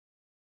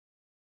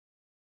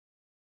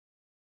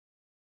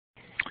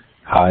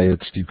Hi,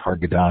 it's Steve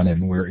Hargadon,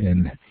 and we're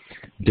in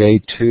day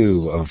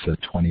 2 of the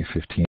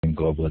 2015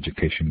 Global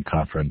Education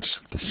Conference,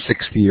 the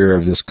 6th year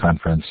of this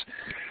conference,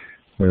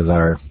 with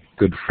our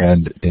good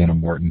friend Dana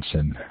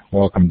Mortenson.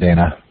 Welcome,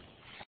 Dana.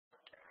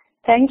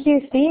 Thank you,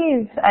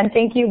 Steve, and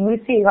thank you,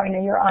 Lucy, who I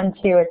know you're on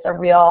too. It's a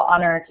real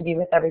honor to be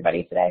with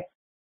everybody today.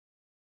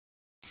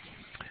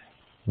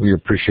 We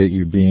appreciate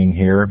you being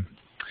here.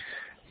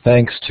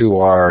 Thanks to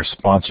our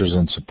sponsors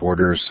and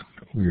supporters.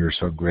 We are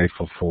so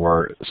grateful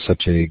for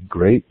such a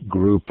great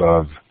group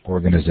of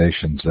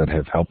organizations that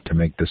have helped to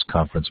make this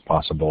conference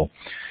possible.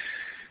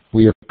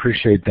 We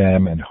appreciate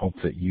them and hope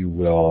that you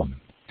will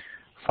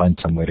find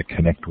some way to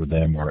connect with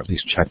them or at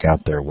least check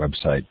out their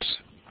websites.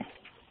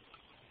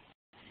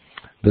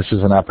 This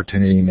is an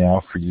opportunity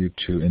now for you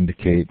to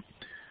indicate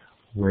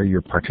where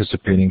you're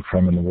participating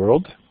from in the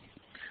world.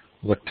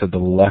 Look to the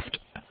left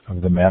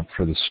of the map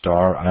for the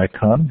star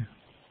icon.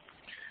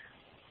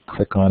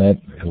 Click on it,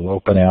 it'll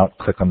open out,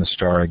 click on the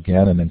star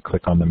again, and then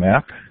click on the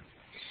map.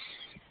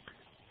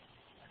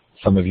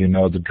 Some of you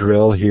know the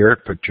drill here.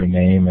 Put your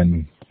name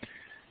and,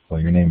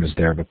 well, your name is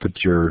there, but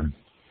put your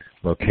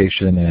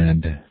location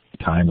and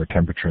time or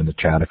temperature in the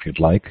chat if you'd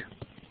like.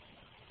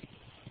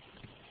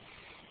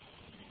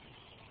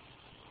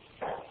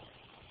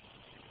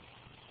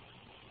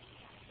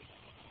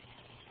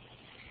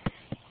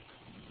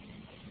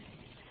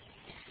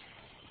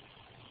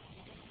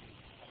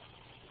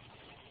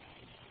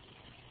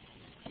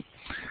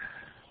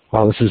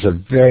 Well, this is a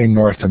very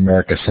North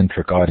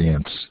America-centric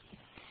audience.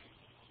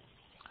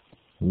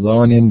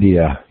 Lone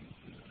India.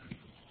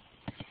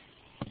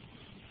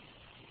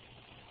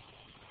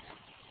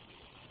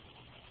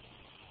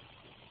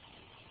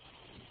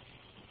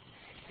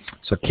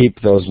 So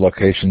keep those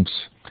locations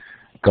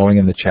going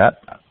in the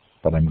chat,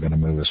 but I'm going to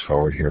move us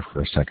forward here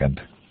for a second.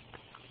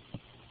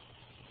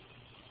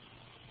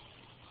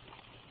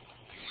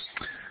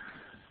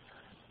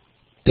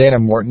 Dana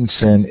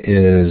Mortenson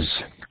is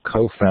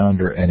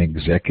co-founder and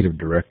executive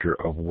director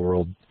of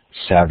World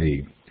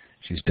Savvy.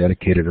 She's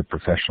dedicated her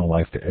professional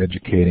life to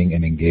educating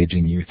and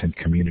engaging youth and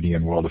community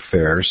in world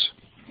affairs,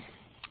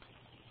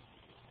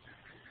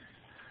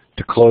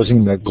 to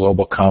closing the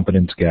global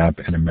competence gap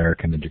in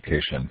American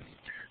education.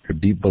 Her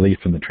deep belief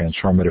in the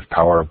transformative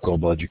power of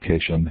global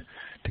education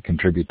to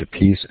contribute to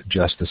peace,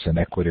 justice, and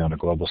equity on a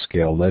global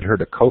scale led her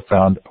to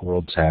co-found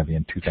World Savvy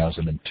in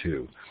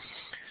 2002.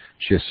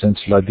 She has since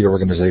led the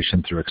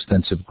organization through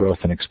extensive growth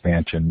and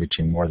expansion,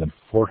 reaching more than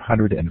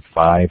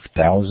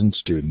 405,000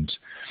 students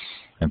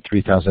and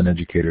 3,000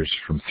 educators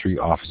from 3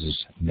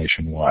 offices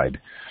nationwide.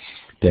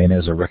 Dana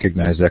is a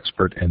recognized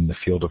expert in the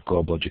field of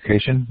global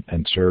education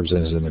and serves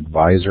as an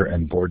advisor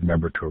and board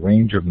member to a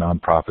range of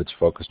nonprofits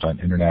focused on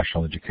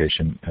international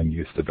education and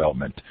youth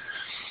development.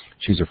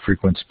 She's a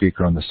frequent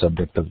speaker on the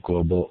subject of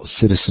global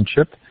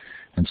citizenship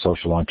and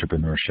social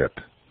entrepreneurship.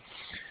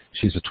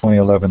 She's a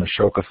 2011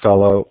 Ashoka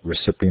Fellow,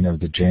 recipient of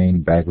the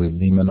Jane Bagley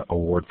Lehman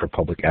Award for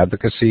Public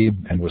Advocacy,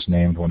 and was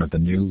named one of the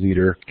New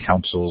Leader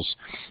Council's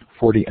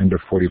 40 Under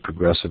 40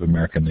 Progressive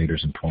American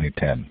Leaders in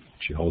 2010.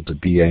 She holds a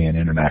BA in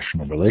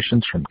International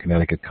Relations from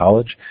Connecticut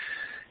College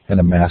and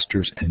a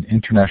Master's in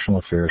International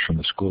Affairs from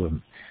the School of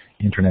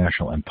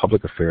International and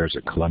Public Affairs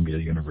at Columbia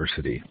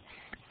University.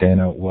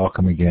 Dana,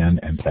 welcome again,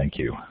 and thank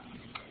you.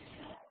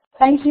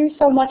 Thank you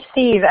so much,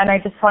 Steve. And I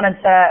just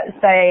wanted to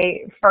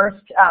say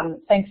first,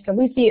 thanks to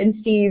Lucy and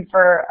Steve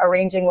for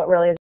arranging what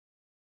really is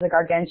a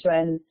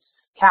gargantuan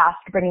task,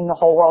 bringing the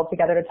whole world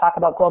together to talk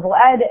about global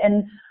ed,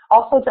 and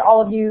also to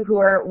all of you who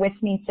are with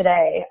me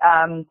today.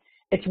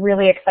 It's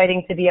really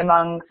exciting to be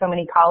among so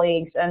many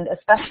colleagues, and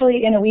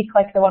especially in a week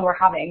like the one we're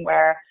having,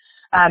 where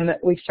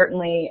we've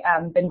certainly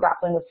been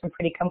grappling with some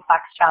pretty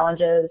complex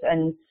challenges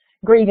and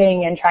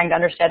grieving and trying to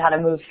understand how to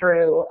move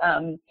through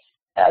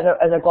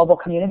as a global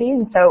community.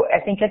 And so I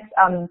think it's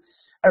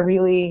a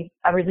really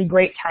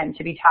great time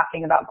to be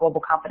talking about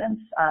global competence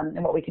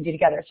and what we can do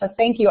together. So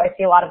thank you. I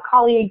see a lot of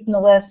colleagues in the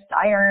list,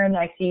 Iron.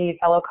 I see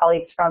fellow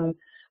colleagues from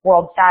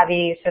World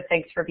Savvy, so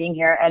thanks for being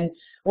here. And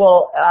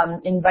we'll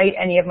invite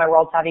any of my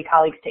World Savvy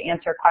colleagues to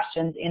answer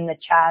questions in the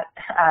chat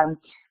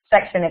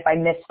section if I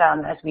miss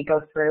them as we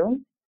go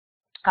through.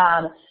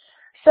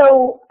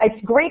 So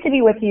it's great to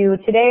be with you.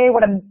 Today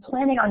what I'm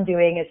planning on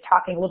doing is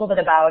talking a little bit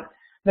about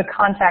the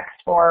context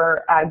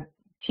for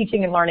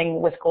teaching and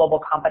learning with global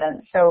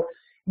competence. So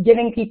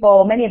giving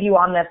people, many of you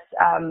on this,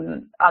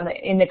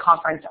 in the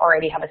conference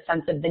already have a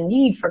sense of the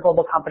need for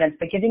global competence,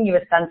 but giving you a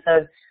sense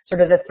of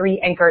sort of the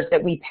 3 anchors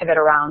that we pivot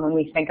around when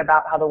we think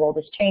about how the world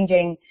is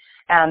changing,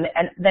 and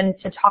then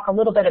to talk a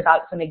little bit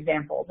about some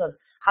examples of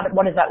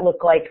what does that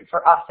look like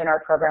for us in our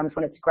programs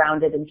when it's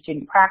grounded in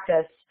student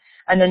practice.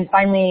 And then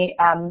finally,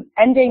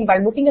 ending by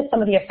looking at some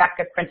of the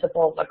effective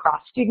principles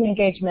across student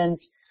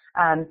engagement,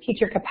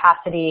 teacher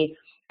capacity,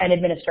 and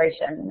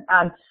administration.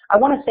 I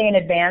want to say in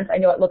advance, I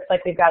know it looks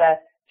like we've got a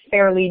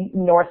fairly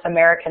North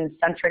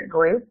American-centric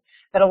group,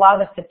 but a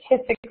lot of the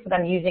statistics that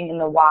I'm using in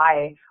the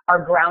why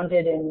are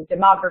grounded in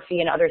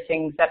demography and other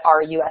things that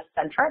are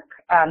US-centric.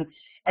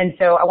 And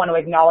so I want to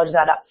acknowledge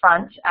that up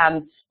front.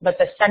 But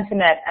the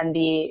sentiment and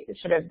the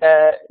sort of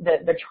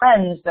the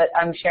trends that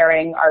I'm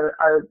sharing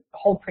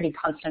hold pretty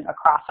constant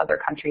across other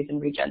countries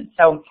and regions.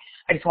 So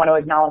I just want to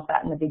acknowledge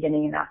that in the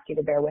beginning and ask you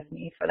to bear with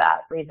me for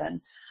that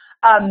reason.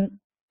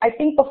 I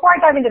think before I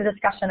dive into the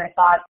discussion, I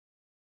thought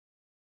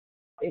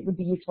it would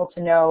be useful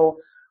to know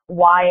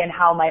why and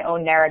how my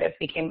own narrative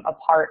became a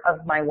part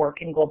of my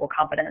work in global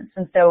competence.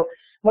 And so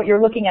what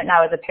you're looking at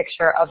now is a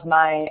picture of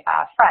my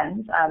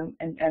friend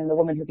and the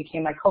woman who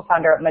became my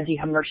co-founder,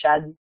 Madiha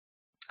Murshid.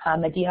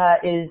 Madiha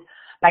is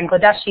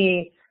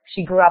Bangladeshi.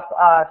 She grew up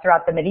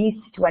throughout the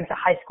Mideast, went to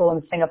high school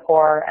in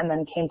Singapore, and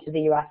then came to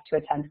the U.S. to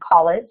attend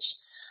college.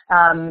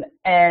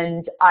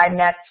 And I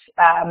met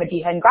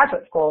Madiha in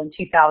graduate school in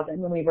 2000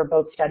 when we were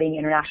both studying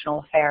international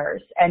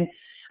affairs. And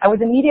I was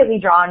immediately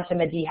drawn to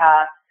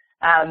Madiha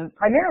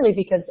primarily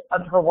because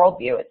of her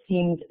worldview. It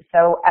seemed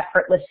so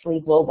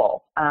effortlessly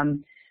global.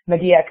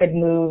 Madiha could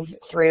move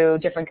through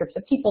different groups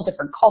of people,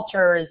 different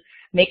cultures,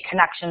 make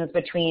connections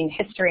between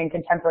history and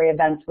contemporary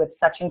events with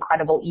such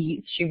incredible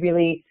ease. She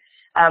really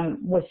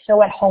was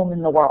so at home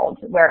in the world,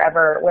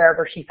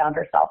 wherever she found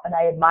herself, and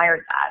I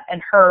admired that.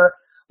 And her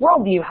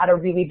worldview had a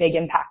really big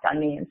impact on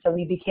me, and so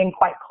we became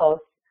quite close.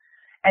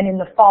 And in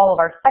the fall of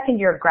our second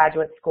year of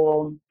graduate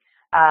school,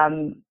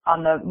 on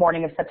the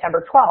morning of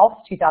September 12th,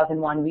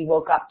 2001, we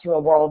woke up to a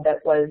world that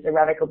was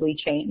irrevocably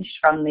changed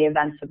from the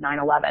events of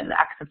 9/11, the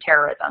acts of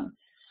terrorism.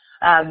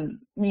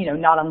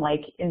 Not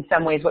unlike in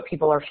some ways what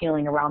people are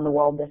feeling around the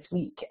world this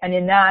week. And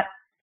in that,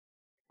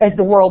 as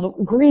the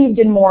world grieved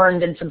and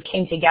mourned and sort of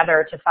came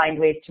together to find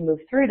ways to move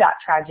through that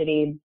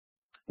tragedy,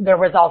 there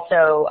was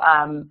also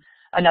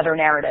another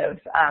narrative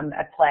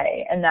at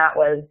play, and that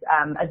was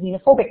a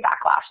xenophobic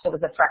backlash that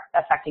was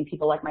affecting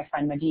people like my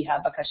friend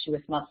Madiha because she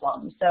was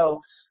Muslim.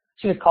 So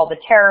she was called a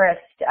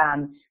terrorist,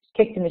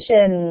 kicked in the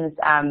shins.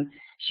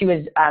 She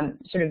was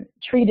sort of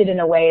treated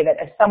in a way that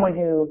as someone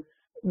who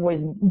was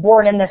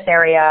born in this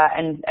area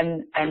and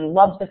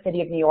loves the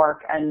city of New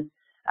York and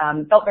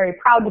felt very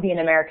proud to be an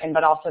American,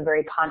 but also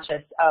very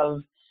conscious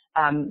of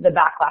the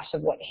backlash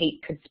of what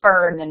hate could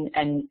spurn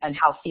and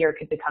how fear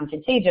could become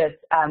contagious,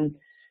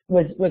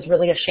 was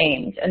really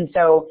ashamed. And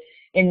so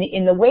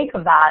in the wake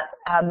of that,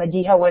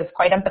 Madiha was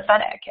quite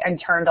empathetic and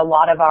turned a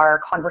lot of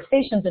our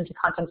conversations into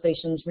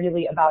contemplations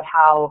really about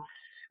how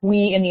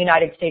we in the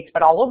United States,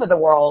 but all over the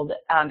world,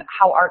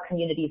 how our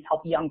communities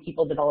help young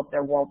people develop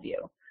their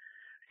worldview.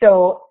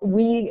 So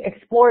we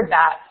explored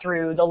that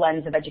through the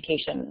lens of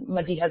education.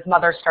 Madiha's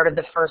mother started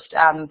the first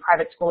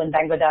private school in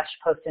Bangladesh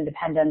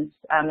post-independence,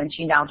 and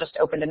she now just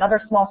opened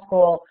another small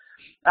school,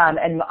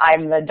 and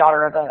I'm the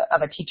daughter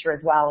of a teacher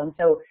as well. And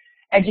so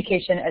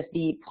education as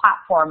the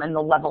platform and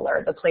the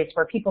leveler, the place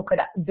where people could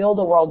build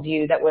a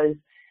worldview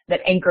that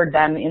anchored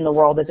them in the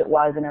world as it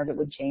was and as it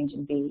would change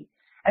and be.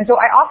 And so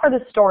I offer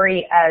this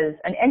story as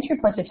an entry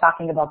point to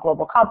talking about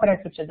global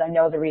competence, which is, I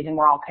know, the reason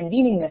we're all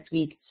convening this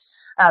week,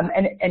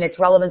 and its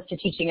relevance to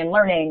teaching and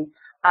learning,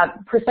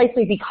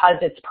 precisely because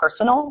it's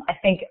personal. I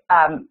think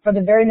for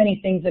the very many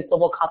things that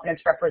global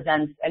competence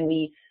represents, and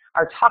we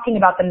are talking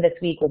about them this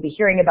week, we'll be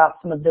hearing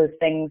about some of those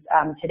things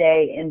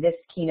today in this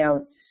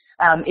keynote,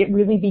 it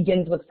really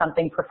begins with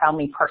something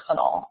profoundly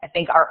personal. I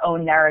think our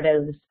own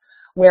narratives,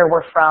 where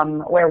we're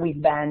from, where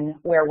we've been,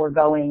 where we're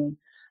going,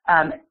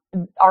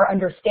 our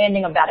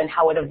understanding of that and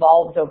how it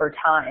evolves over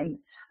time,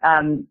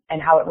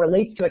 and how it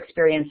relates to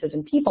experiences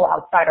and people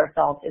outside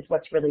ourselves is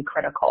what's really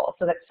critical.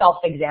 So that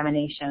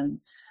self-examination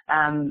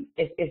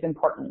is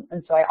important.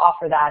 And so I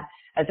offer that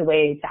as a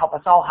way to help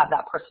us all have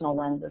that personal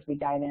lens as we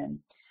dive in.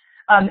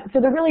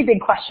 So the really big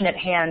question at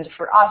hand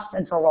for us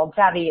and for World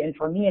Savvy and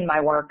for me in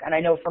my work, and I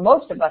know for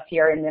most of us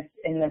here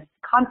in this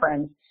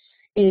conference,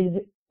 is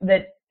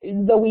that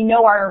though we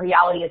know our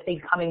reality is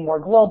becoming more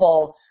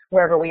global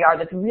wherever we are,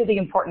 the really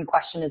important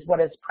question is, what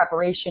does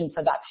preparation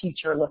for that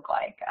future look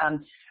like?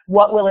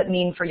 What will it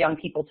mean for young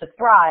people to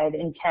thrive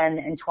in 10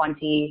 and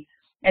 20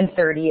 and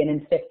 30 and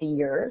in 50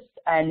 years?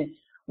 And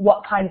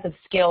what kinds of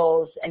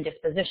skills and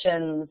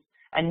dispositions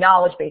and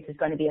knowledge base is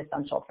going to be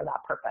essential for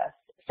that purpose?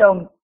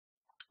 So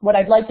what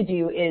I'd like to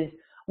do is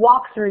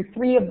walk through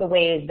 3 of the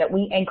ways that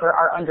we anchor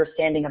our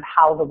understanding of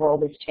how the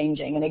world is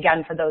changing. And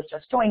again, for those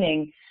just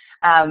joining,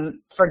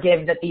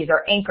 forgive that these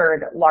are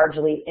anchored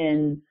largely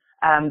in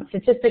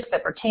statistics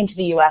that pertain to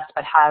the U.S.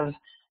 but have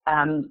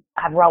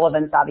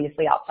relevance,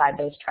 obviously, outside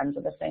those trends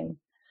are the same.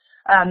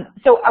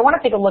 So I want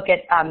to take a look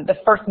at the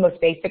first most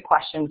basic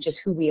question, which is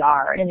who we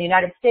are. And in the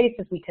United States,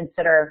 as we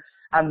consider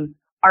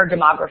our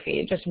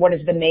demography, just what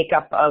is the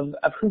makeup of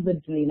who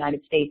lives in the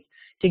United States,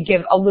 to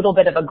give a little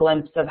bit of a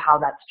glimpse of how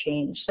that's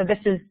changed. So this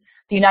is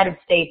the United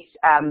States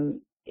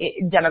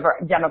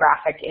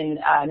demographic in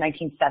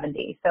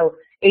 1970. So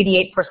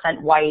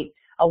 88% white.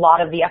 A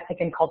lot of the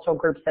ethnic and cultural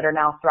groups that are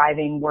now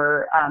thriving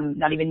were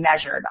not even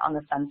measured on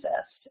the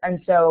census. And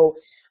so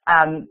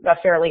a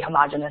fairly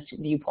homogenous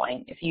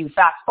viewpoint. If you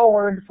fast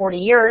forward 40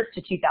 years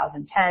to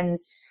 2010,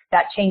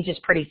 that changes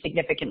pretty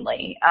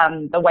significantly.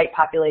 The white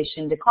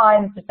population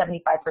declines to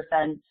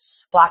 75%.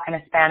 Black and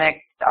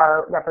Hispanics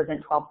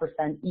represent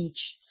 12% each.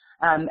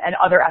 and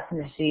other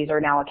ethnicities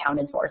are now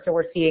accounted for. So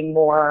we're seeing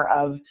more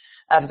of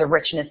the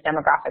richness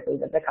demographically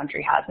that the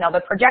country has. Now,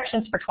 the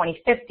projections for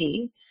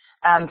 2050,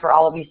 for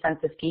all of you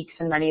census geeks,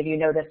 and many of you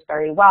know this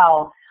very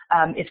well,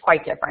 is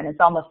quite different. It's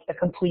almost a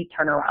complete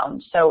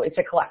turnaround. So it's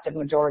a collective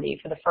majority.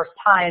 For the first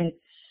time,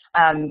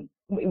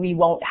 we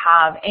won't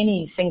have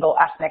any single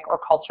ethnic or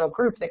cultural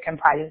group that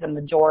comprises a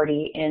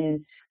majority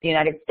in the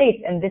United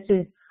States. And this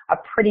is a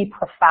pretty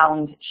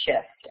profound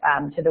shift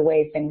to the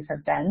way things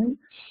have been.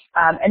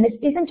 And this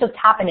isn't just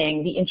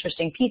happening. The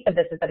interesting piece of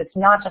this is that it's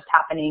not just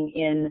happening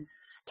in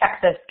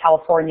Texas,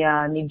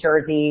 California, New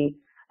Jersey,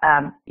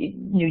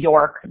 New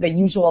York, the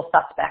usual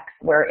suspects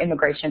where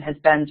immigration has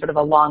been sort of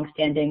a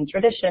long-standing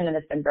tradition and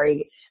it's been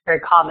very, very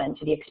common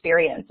to the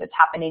experience. It's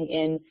happening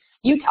in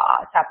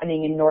Utah, it's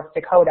happening in North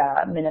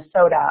Dakota,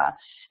 Minnesota,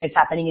 it's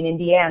happening in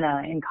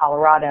Indiana, in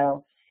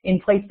Colorado, in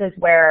places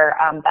where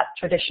that's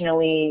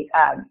traditionally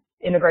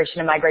immigration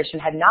and migration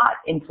had not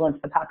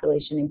influenced the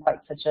population in quite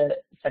such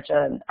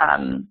an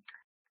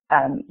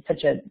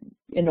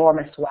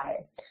enormous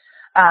way.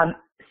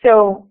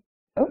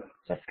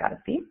 Just got a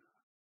beep.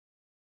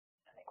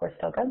 I think we're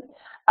still good.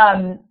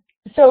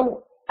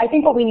 So I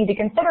think what we need to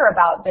consider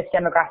about this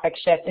demographic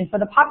shift, and for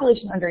the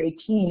population under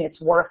 18, it's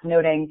worth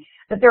noting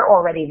that they're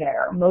already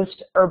there.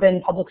 Most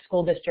urban public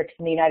school districts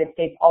in the United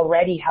States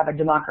already have a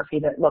demography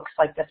that looks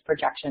like this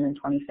projection in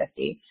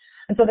 2050.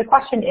 And so the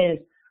question is,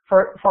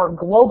 for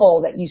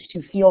global that used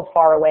to feel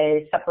far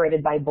away,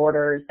 separated by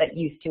borders, that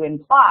used to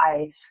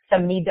imply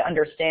some need to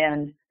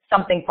understand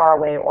something far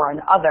away or an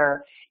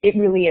other, it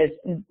really is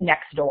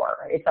next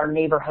door. It's our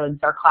neighborhoods,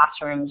 our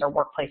classrooms, our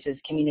workplaces,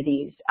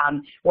 communities,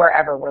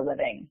 wherever we're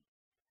living.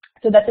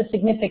 So that's a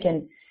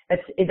significant, that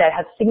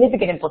has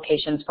significant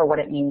implications for what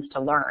it means to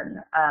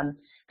learn.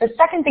 The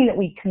second thing that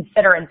we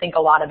consider and think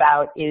a lot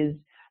about is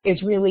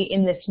really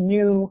in this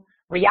new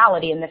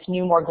reality, in this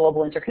new, more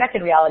global,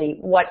 interconnected reality,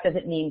 what does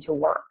it mean to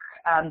work?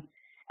 And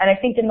I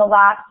think in the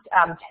last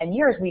 10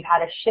 years, we've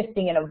had a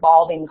shifting and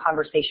evolving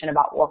conversation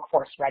about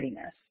workforce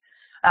readiness.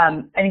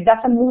 I think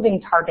that's a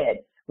moving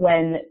target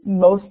when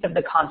most of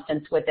the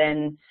constants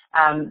within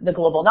the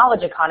global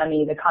knowledge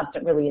economy, the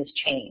constant really is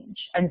change.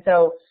 And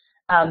so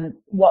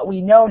what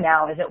we know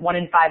now is that 1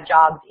 in 5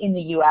 jobs in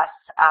the U.S.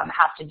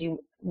 have to do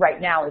right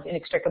now is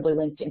inextricably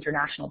linked to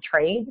international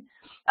trade.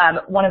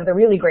 One of the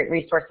really great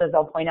resources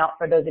I'll point out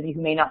for those of you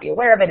who may not be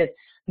aware of it is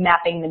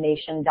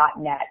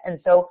mappingthenation.net. And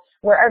so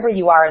wherever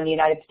you are in the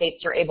United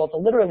States, you're able to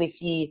literally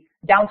see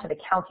down to the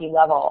county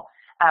level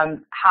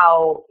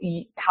how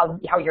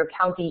your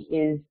county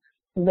is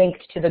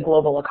linked to the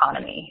global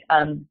economy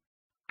and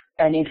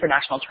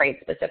international trade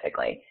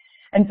specifically.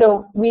 And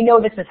so we know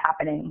this is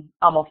happening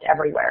almost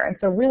everywhere. And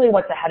so really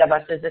what's ahead of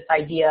us is this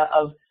idea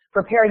of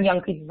preparing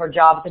young people for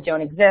jobs that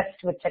don't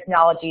exist with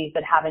technologies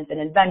that haven't been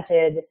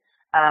invented.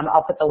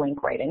 I'll put the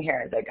link right in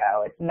here as I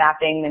go. It's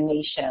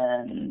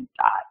mappingthenation.net.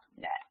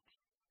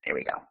 There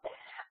we go.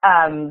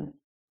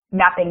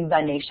 Mapping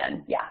the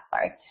nation. Yeah,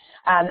 sorry.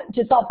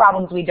 To solve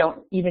problems we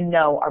don't even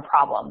know are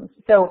problems.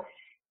 So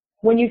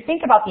when you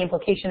think about the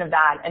implication of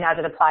that and as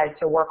it applies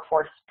to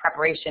workforce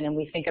preparation and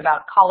we think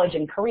about college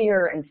and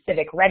career and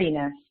civic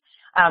readiness,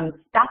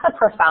 that's a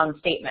profound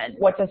statement.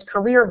 What does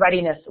career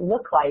readiness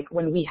look like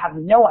when we have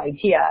no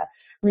idea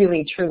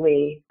really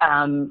truly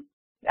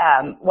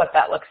what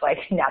that looks like?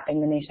 Napping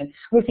the nation.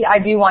 Lucy, I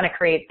do want to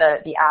create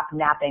the app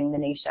Napping the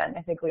Nation.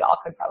 I think we all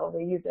could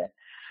probably use it.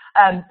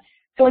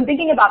 So in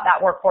thinking about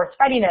that workforce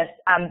readiness,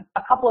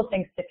 a couple of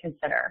things to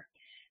consider.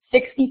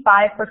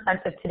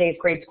 65% of today's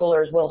grade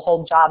schoolers will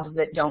hold jobs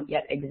that don't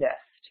yet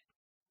exist.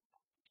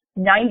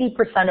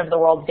 90% of the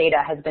world's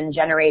data has been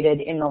generated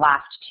in the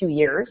last 2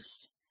 years.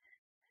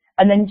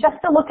 And then just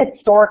to look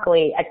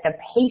historically at the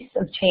pace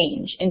of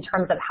change in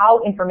terms of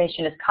how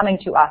information is coming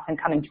to us and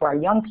coming to our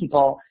young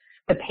people,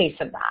 the pace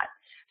of that.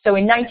 So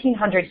in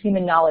 1900,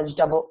 human knowledge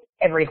doubled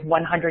every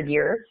 100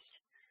 years.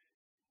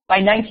 By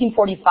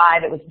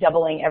 1945, it was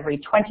doubling every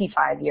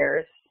 25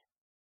 years.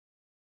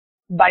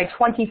 By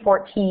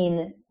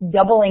 2014,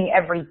 doubling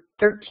every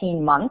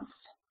 13 months.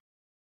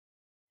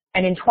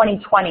 And in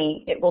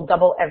 2020, it will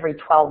double every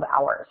 12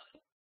 hours.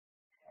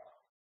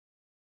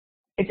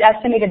 It's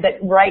estimated that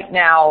right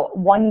now,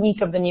 1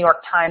 week of the New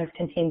York Times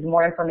contains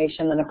more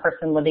information than a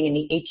person living in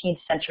the 18th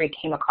century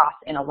came across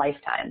in a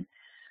lifetime.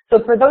 So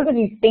for those of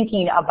you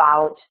thinking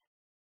about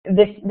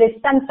this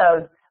sense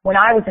of when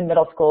I was in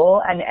middle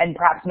school, and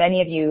perhaps many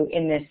of you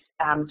in this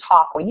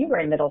talk when you were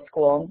in middle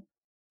school,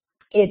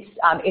 it's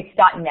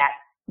 .net,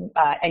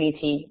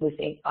 N-E-T,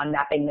 Lucy, on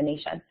Mapping the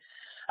Nation.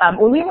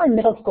 When we were in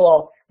middle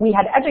school, we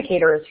had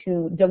educators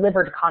who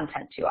delivered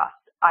content to us.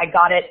 I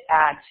got it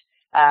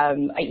I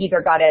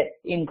either got it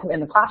in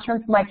the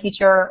classroom from my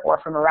teacher or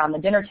from around the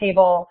dinner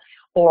table,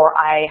 or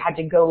I had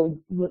to go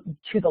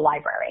to the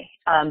library.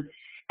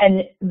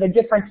 And the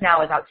difference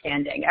now is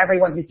outstanding.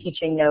 Everyone who's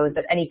teaching knows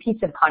that any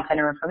piece of content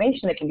or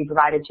information that can be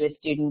provided to a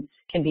student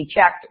can be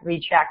checked,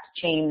 rechecked,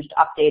 changed,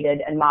 updated,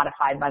 and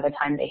modified by the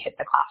time they hit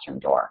the classroom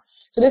door.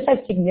 So this has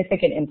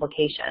significant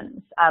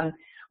implications.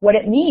 What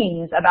it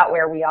means about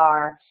where we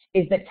are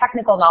is that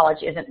technical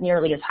knowledge isn't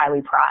nearly as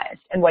highly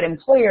prized. And what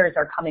employers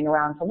are coming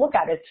around to look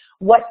at is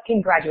what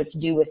can graduates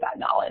do with that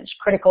knowledge?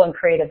 Critical and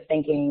creative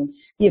thinking,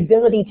 the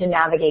ability to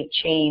navigate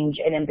change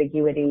and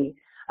ambiguity.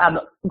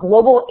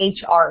 Global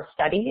HR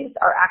studies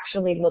are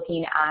actually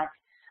looking at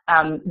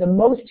the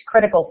most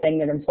critical thing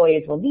that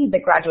employees will need,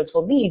 that graduates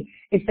will need,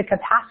 is the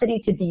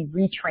capacity to be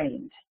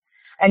retrained.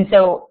 And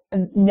so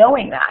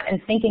knowing that and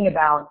thinking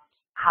about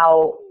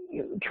how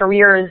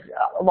careers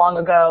long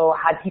ago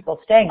had people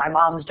staying, my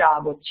mom's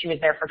job, she was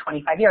there for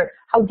 25 years,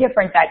 how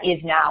different that is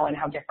now and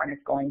how different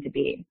it's going to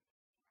be.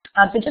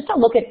 So just to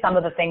look at some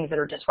of the things that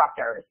are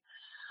disruptors.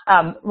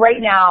 Right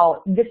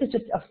now, these are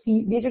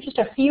just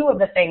a few of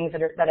the things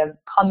that have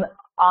come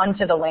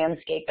onto the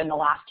landscape in the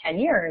last 10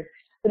 years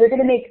that are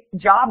going to make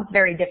jobs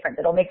very different.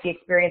 That'll make the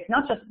experience,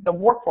 not just the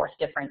workforce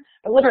different,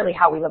 but literally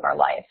how we live our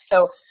life.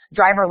 So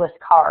driverless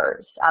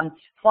cars,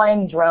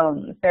 flying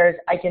drones.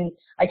 I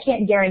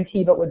can't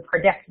guarantee, but would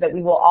predict that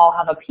we will all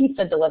have a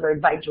pizza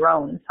delivered by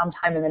drone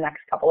sometime in the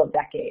next couple of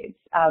decades.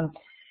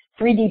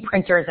 3D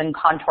printers and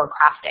contour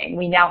crafting.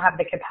 We now have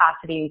the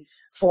capacity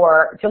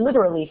to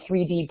literally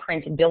 3D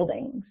print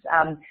buildings.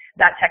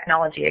 That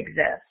technology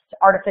exists.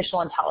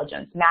 Artificial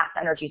intelligence, mass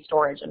energy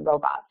storage, and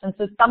robots. And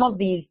so some of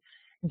these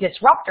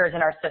disruptors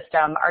in our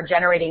system are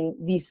generating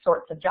these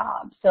sorts of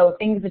jobs. So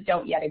things that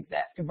don't yet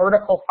exist.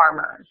 Vertical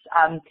farmers,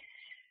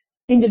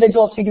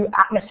 individuals who do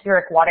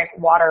atmospheric water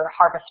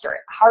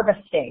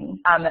harvesting,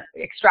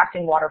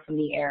 extracting water from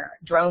the air,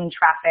 drone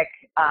traffic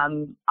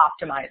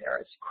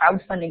optimizers,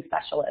 crowdfunding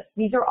specialists.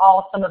 These are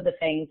all some of the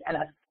things and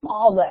a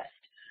small list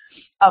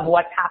of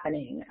what's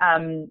happening.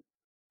 And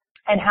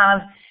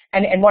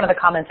one of the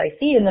comments I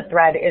see in the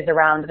thread is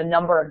around the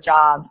number of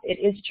jobs. It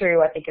is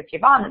true, I think it's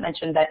Yvonne that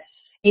mentioned that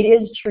it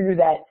is true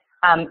that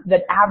the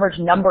average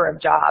number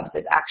of jobs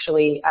is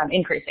actually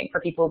increasing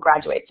for people who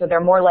graduate. So they're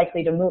more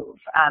likely to move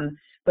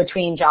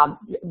between jobs.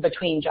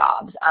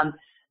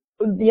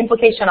 The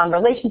implication on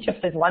relationships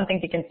is one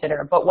thing to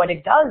consider, but what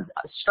it does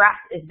stress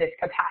is this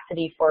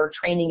capacity for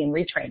training and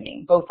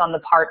retraining, both on the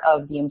part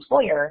of the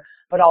employer,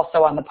 but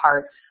also on the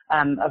part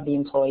of the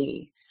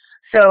employee.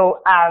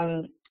 So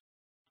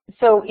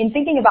in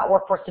thinking about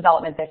workforce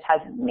development, this has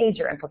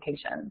major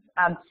implications.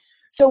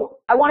 So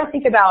I want to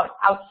think about,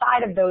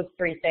 outside of those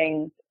three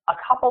things, a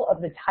couple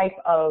of the type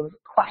of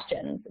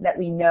questions that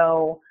we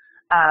know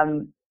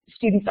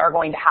students are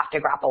going to have to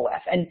grapple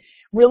with, and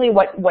really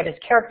what is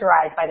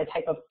characterized by the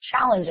type of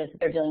challenges that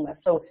they're dealing with.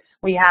 So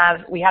we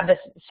have this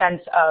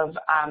sense of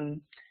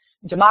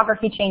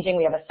demography changing,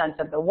 we have a sense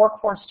of the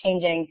workforce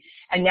changing,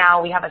 and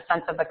now we have a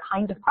sense of the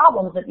kinds of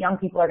problems that young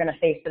people are going to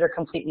face that are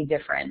completely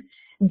different.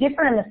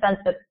 Different in the sense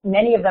that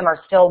many of them are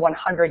still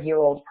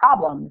 100-year-old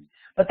problems,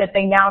 but that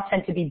they now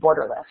tend to be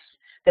borderless,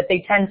 that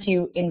they tend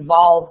to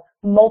involve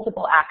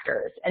multiple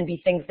actors and be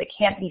things that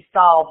can't be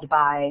solved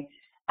by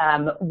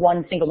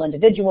one single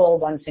individual,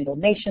 one single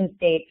nation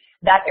state.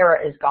 That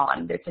era is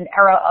gone. It's an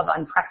era of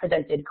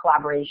unprecedented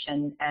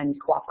collaboration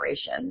and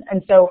cooperation.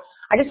 And so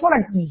I just want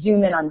to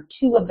zoom in on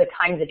two of the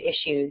kinds of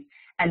issues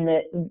and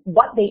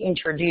what they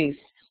introduce,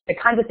 the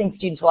kinds of things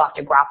students will have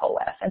to grapple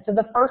with. And so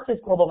the first is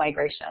global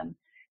migration.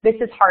 This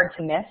is hard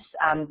to miss.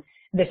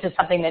 This is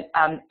something that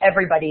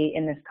everybody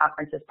in this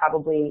conference is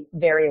probably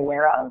very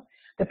aware of.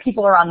 The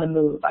people are on the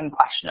move,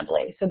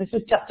 unquestionably. So this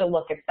is just a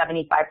look at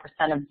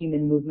 75% of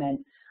human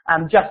movement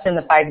just in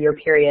the 5-year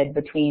period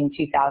between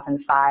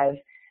 2005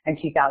 and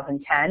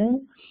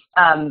 2010.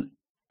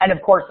 And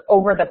of course,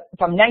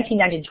 from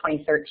 1990 to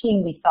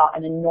 2013, we saw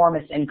an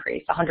enormous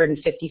increase,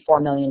 154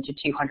 million to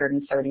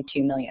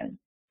 232 million.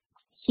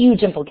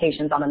 Huge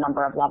implications on a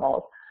number of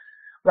levels.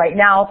 Right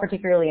now,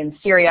 particularly in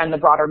Syria and the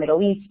broader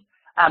Middle East,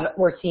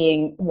 we're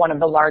seeing one of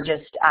the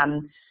largest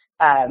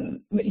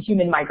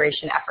human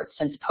migration efforts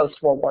since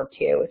post-World War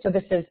II. So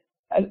this is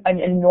an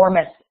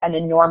enormous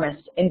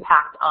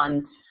impact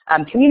on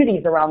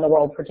communities around the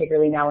world,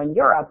 particularly now in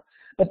Europe.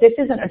 But this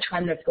isn't a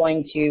trend that's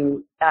going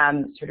to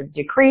sort of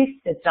decrease.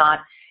 It's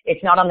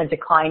not on the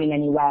decline in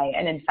any way.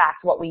 And in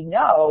fact, what we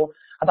know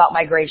about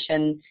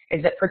migration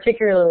is that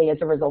particularly as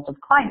a result of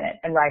climate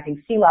and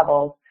rising sea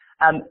levels,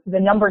 the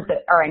numbers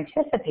that are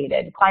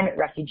anticipated, climate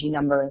refugee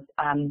numbers,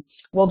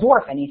 will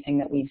dwarf anything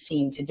that we've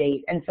seen to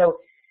date. And so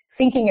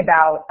thinking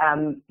about,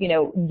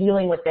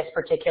 dealing with this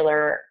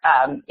particular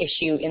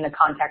issue in the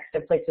context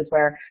of places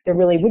where there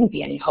really wouldn't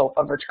be any hope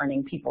of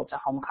returning people to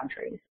home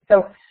countries.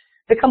 So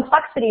the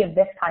complexity of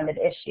this kind of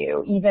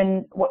issue,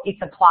 even what it's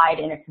applied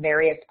in its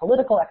various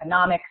political,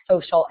 economic,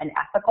 social, and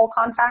ethical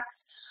contexts,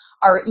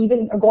 are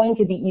going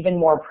to be even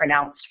more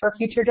pronounced for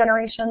future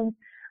generations.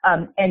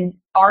 And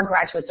our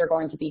graduates are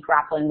going to be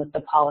grappling with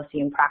the policy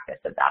and practice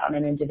of that on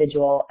an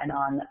individual and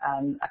on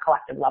a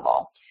collective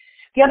level.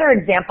 The other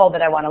example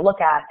that I want to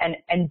look at,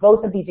 and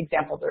both of these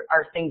examples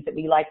are things that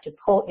we like to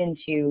pull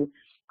into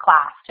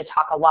class to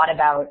talk a lot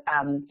about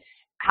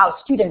how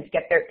students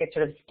get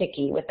sort of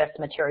sticky with this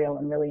material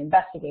and really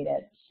investigate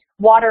it.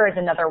 Water is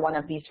another one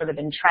of these sort of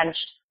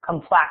entrenched,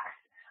 complex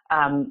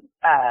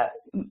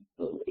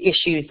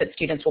issues that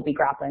students will be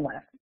grappling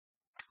with.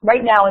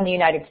 Right now in the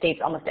United States,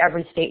 almost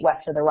every state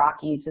west of the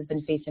Rockies has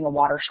been facing a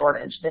water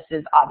shortage. This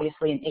is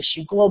obviously an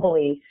issue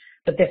globally,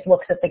 but this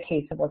looks at the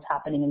case of what's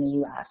happening in the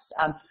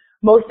U.S.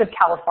 Most of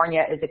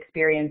California is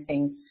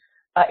experiencing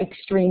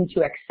extreme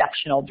to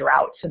exceptional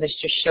drought. So this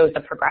just shows the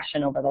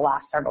progression over the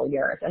last several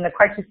years. And the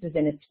crisis is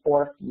in its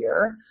 4th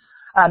year.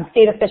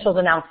 State officials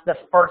announced the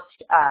first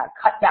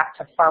cutback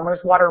to farmers'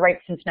 water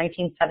rights since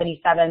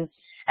 1977.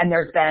 And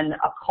there's been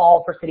a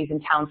call for cities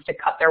and towns to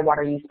cut their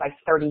water use by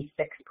 36%.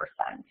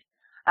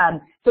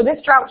 So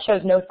this drought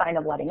shows no sign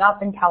of letting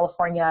up in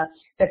California.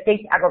 The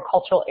state's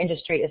agricultural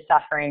industry is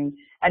suffering,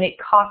 and it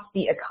cost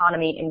the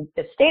economy in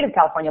the state of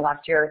California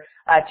last year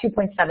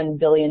 $2.7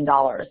 billion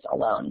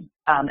alone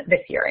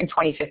this year, in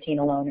 2015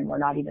 alone, and we're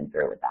not even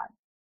through with that.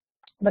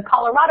 The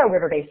Colorado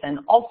River Basin,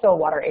 also a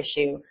water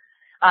issue,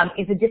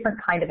 is a different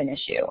kind of an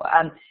issue.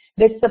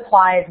 This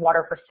supplies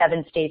water for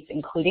 7 states,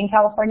 including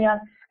California,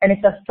 and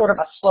it's a sort of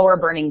a slower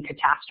burning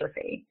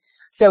catastrophe.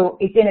 So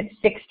it's in its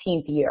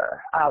 16th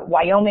year.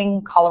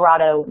 Wyoming,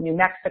 Colorado, New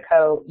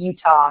Mexico,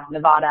 Utah,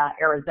 Nevada,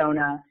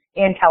 Arizona,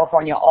 and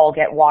California all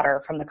get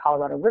water from the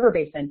Colorado River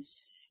Basin.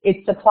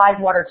 It supplies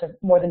water to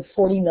more than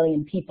 40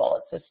 million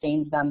people. It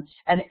sustains them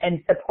and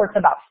supports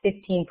about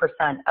 15%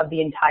 of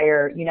the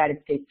entire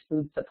United States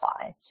food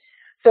supply.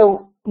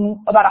 So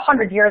about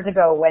 100 years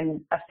ago,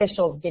 when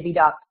officials divvied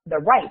up the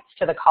rights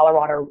to the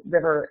Colorado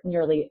River,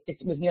 it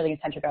was nearly a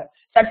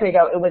century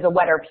ago, it was a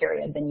wetter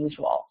period than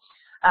usual.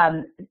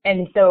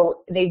 And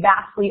so they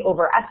vastly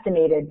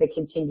overestimated the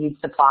continued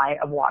supply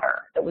of water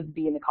that would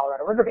be in the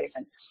Colorado River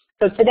Basin.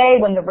 So today,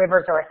 when the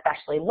rivers are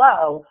especially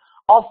low,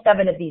 all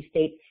 7 of these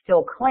states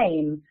still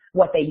claim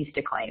what they used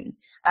to claim.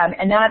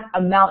 And that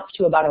amounts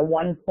to about a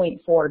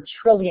 1.4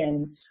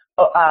 trillion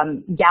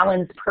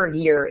gallons per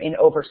year in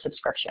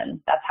oversubscription.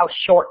 That's how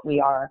short we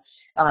are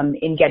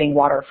in getting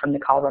water from the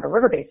Colorado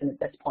River Basin at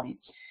this point.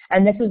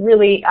 And this is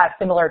really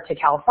similar to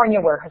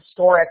California, where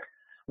historic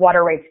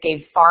water rights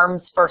gave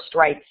farms first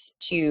rights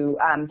to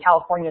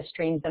California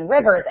streams and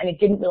rivers, and it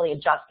didn't really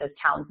adjust as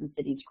towns and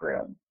cities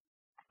grew.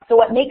 So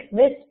what makes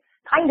this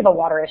kind of a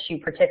water issue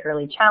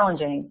particularly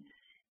challenging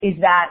is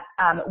that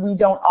we're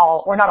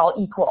not all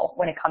equal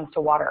when it comes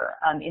to water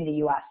in the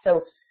U.S.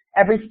 So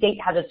every state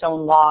has its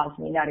own laws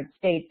in the United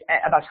States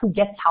about who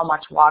gets how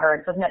much water.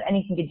 It doesn't have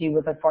anything to do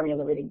with a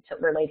formula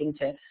relating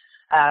to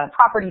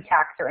property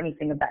tax or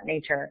anything of that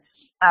nature.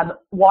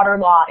 Water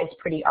law is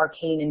pretty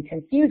arcane and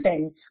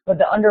confusing, but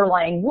the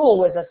underlying rule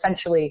was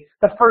essentially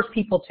the first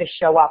people to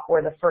show up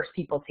were the first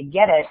people to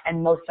get it,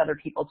 and most other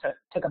people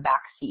took a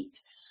back seat.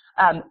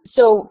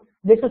 So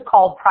this is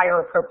called prior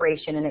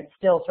appropriation, and it's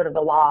still sort of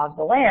the law of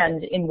the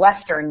land in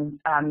Western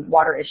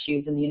water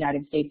issues in the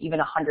United States, even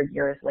 100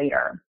 years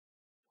later.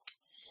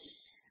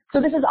 So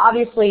this is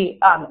obviously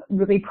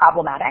really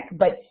problematic,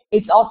 but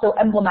it's also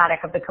emblematic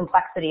of the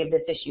complexity of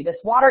this issue. This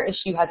water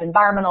issue has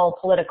environmental,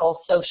 political,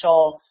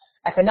 social,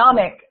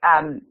 economic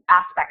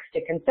aspects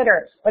to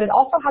consider, but it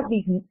also has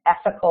these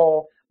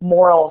ethical,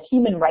 moral,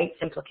 human rights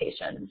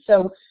implications.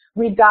 So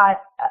we've got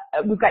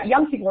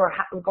young people who are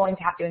going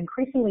to have to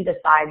increasingly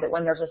decide that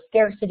when there's a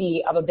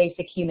scarcity of a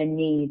basic human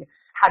need,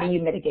 how do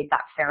you mitigate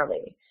that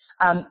fairly?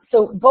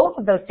 So both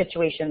of those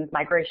situations,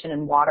 migration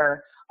and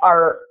water,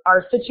 are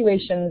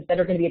situations that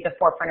are going to be at the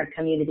forefront of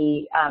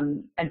community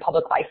and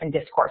public life and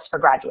discourse for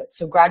graduates.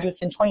 So graduates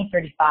in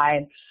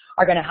 2035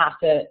 are going to have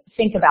to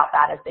think about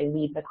that as they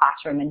leave the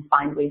classroom and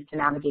find ways to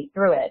navigate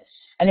through it.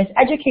 And as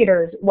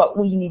educators, what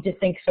we need to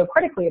think so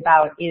critically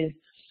about is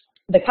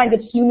the kinds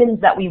of humans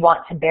that we want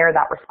to bear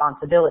that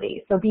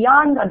responsibility. So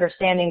beyond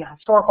understanding the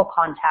historical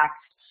context,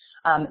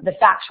 the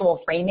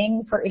factual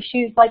framing for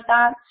issues like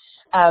that,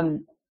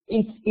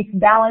 it's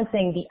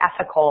balancing the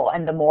ethical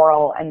and the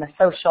moral and the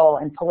social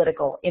and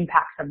political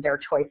impacts of their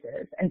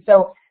choices. And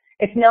so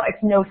it's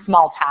no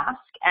small task,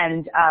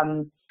 and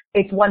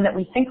it's one that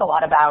we think a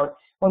lot about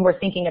when we're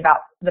thinking about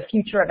the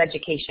future of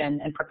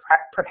education and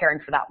preparing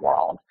for that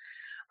world.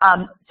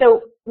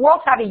 So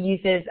World Savvy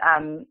uses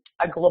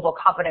a global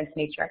competence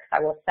matrix. I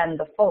will send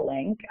the full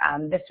link.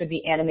 This would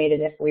be animated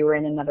if we were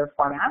in another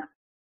format.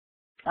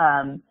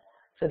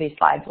 So these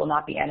slides will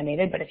not be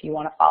animated, but if you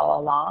want to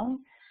follow along.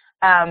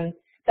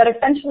 That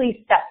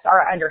essentially sets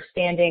our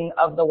understanding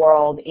of the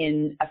world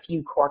in a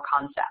few core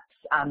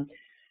concepts.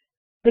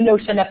 The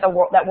notion that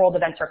world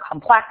events are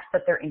complex,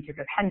 that they're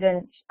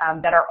interdependent,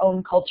 that our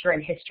own culture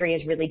and history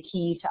is really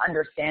key to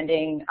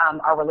understanding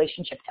our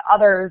relationship to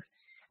others,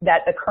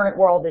 that the current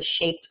world is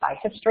shaped by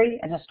history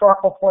and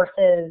historical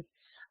forces,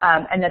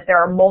 and that there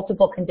are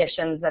multiple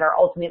conditions that are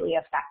ultimately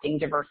affecting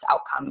diverse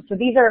outcomes. So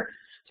these are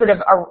sort of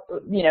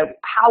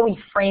how we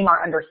frame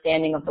our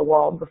understanding of the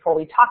world before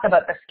we talk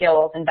about the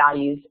skills and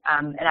values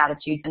and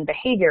attitudes and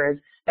behaviors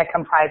that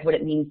comprise what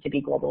it means to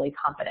be globally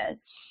competent.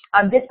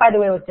 This, by the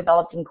way, was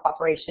developed in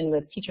cooperation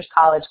with Teachers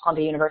College,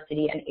 Columbia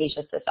University, and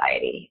Asia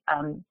Society.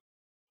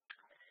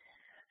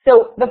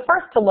 So the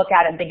first to look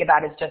at and think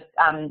about is just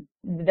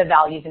the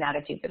values and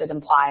attitudes that it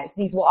implies.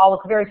 These will all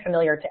look very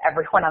familiar to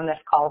everyone on this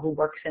call who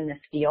works in this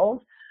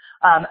field.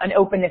 An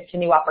openness to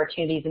new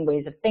opportunities and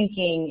ways of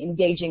thinking,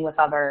 engaging with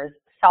others,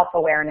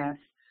 self-awareness,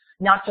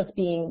 not just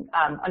being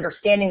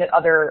understanding that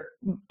other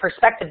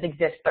perspectives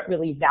exist, but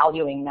really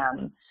valuing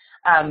them.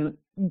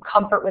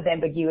 Comfort with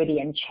ambiguity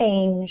and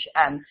change,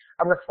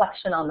 a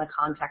reflection on the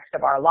context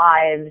of our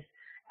lives,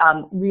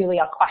 really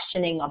a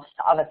questioning of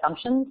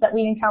assumptions that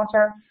we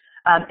encounter,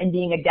 and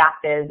being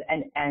adaptive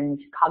and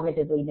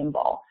cognitively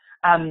nimble.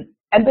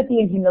 Empathy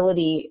and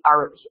humility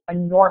are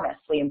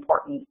enormously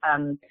important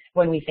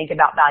when we think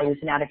about values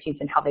and attitudes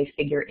and how they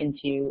figure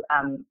into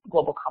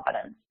global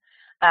competence.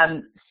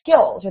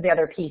 Skills are the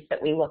other piece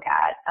that we look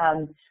at.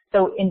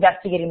 So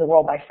investigating the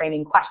world by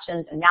framing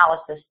questions,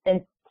 analysis,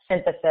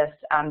 synthesis,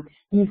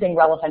 using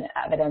relevant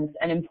evidence,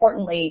 and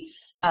importantly,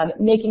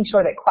 making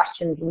sure that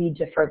questions lead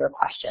to further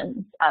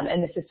questions.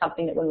 And this is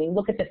something that when we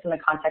look at this in the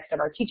context of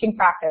our teaching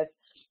practice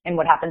and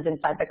what happens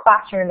inside the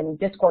classroom and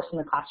discourse in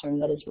the classroom,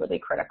 that is really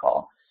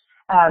critical.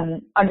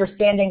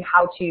 Understanding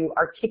how to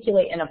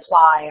articulate and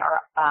apply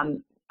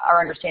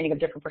our understanding of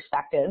different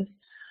perspectives.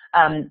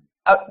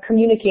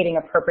 Communicating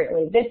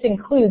appropriately. This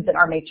includes in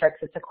our matrix,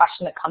 it's a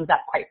question that comes up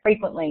quite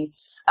frequently,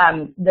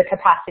 the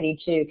capacity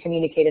to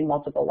communicate in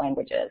multiple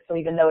languages. So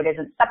even though it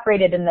isn't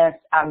separated in this,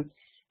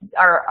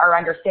 our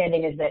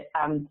understanding is that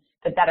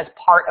that is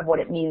part of what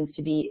it means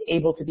to be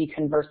able to be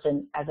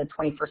conversant as a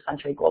 21st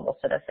century global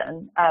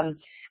citizen.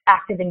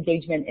 Active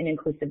engagement in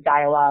inclusive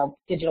dialogue,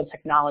 digital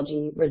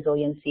technology,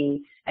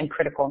 resiliency, and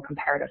critical and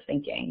comparative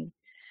thinking.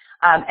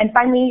 And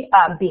finally,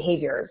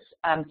 behaviors.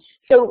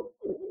 So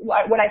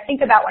what I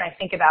think about when I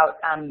think about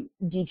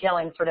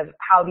detailing sort of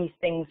how these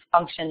things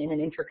function in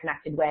an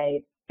interconnected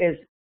way is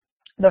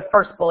the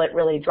first bullet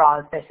really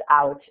draws this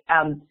out.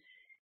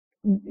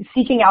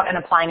 Seeking out and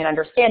applying an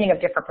understanding of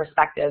different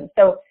perspectives.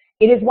 So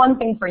it is one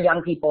thing for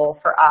young people,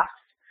 for us,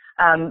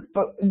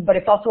 but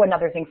it's also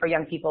another thing for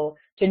young people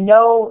to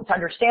know, to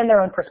understand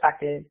their own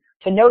perspective,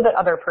 to know that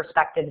other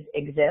perspectives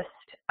exist,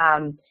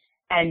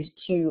 and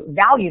to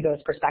value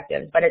those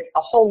perspectives, but it's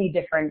a wholly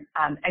different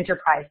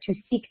enterprise to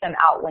seek them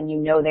out when you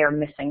know they're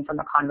missing from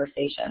a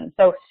conversation.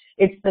 So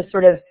it's the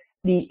sort of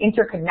the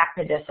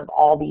interconnectedness of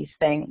all these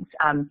things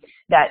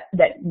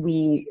that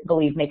we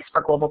believe makes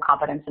for global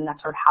competence, and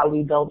that's sort of how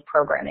we build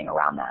programming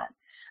around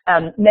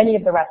that. Many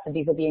of the rest of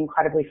these will be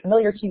incredibly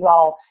familiar to you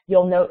all.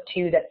 You'll note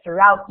too that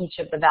throughout each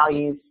of the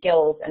values,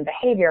 skills, and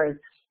behaviors,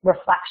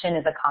 reflection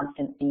is a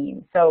constant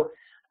theme. So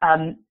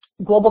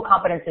global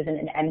competence isn't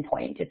an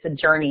endpoint, it's a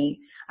journey.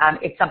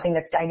 It's something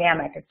that's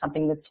dynamic, it's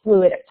something that's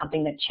fluid, it's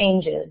something that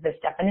changes. This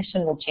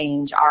definition will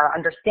change, our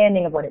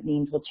understanding of what it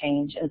means will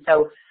change. And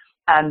so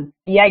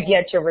the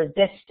idea to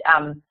resist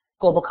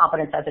global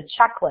competence as a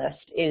checklist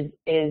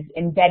is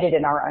embedded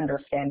in our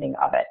understanding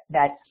of it,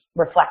 that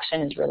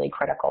reflection is really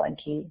critical and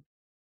key.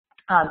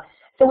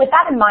 So with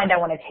that in mind, I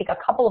want to take a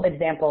couple of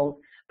examples,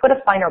 put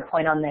a finer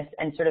point on this,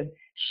 and sort of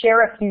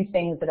share a few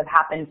things that have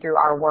happened through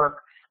our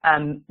work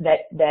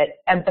that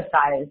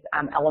emphasize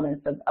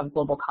elements of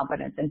global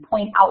competence and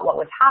point out what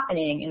was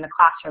happening in the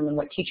classroom and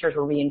what teachers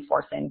were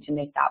reinforcing to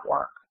make that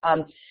work.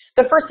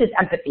 The first is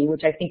empathy,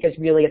 which I think is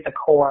really at the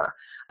core.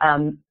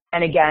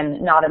 And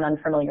again, not an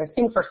unfamiliar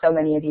thing for so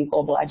many of you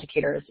global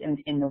educators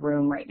in the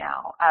room right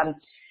now.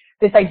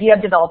 This idea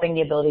of developing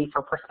the ability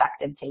for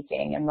perspective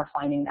taking and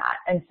refining that.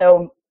 And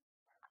so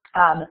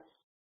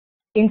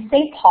in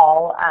St.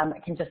 Paul, I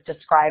can just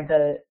describe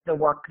the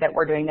work that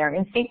we're doing there.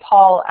 In St.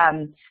 Paul,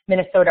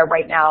 Minnesota,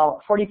 right now,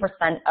 40%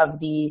 of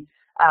the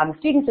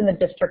students in the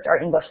district are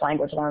English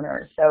language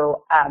learners.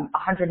 So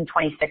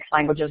 126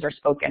 languages are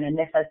spoken, and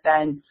this has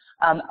been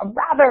a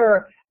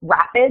rather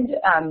rapid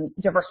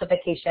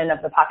diversification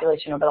of the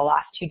population over the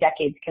last 2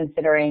 decades,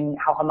 considering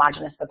how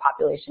homogenous the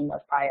population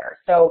was prior.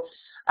 So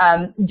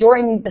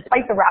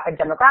despite the rapid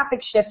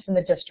demographic shifts in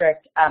the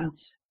district,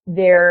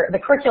 the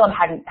curriculum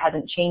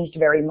hasn't changed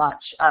very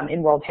much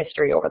in world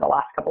history over the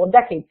last couple of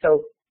decades.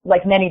 So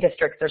like many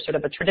districts, there's sort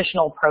of a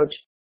traditional approach,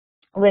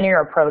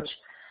 linear approach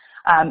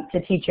to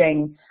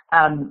teaching,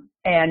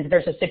 and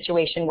there's a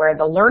situation where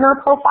the learner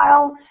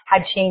profile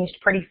had changed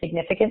pretty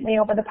significantly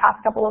over the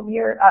past couple of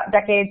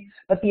decades,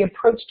 but the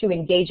approach to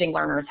engaging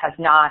learners has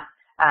not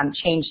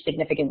changed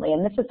significantly.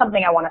 And this is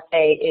something I want to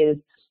say is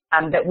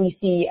that we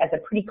see as a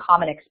pretty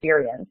common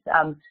experience.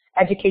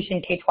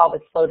 Education K-12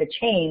 is slow to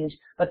change,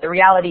 but the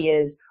reality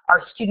is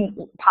our student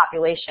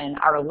population,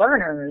 our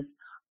learners,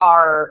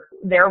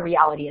 their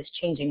reality is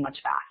changing much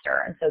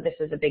faster. And so this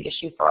is a big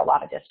issue for a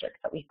lot of districts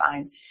that we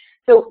find.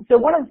 So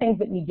one of the things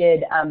that we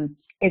did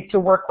is to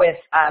work with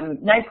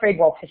 9th grade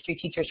world history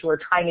teachers who are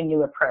trying a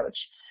new approach.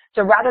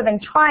 So rather than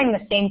trying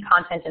the same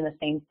content in the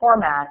same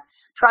format,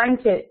 trying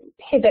to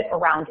pivot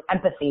around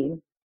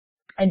empathy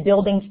and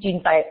building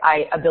students'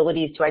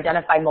 abilities to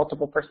identify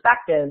multiple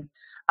perspectives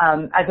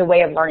as a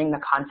way of learning the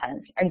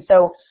content. And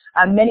so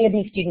many of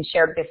these students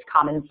shared this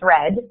common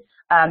thread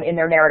in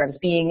their narratives,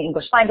 being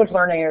English language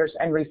learners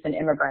and recent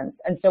immigrants.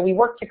 And so we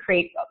worked to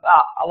create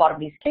a lot of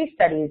these case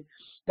studies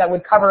that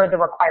would cover the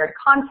required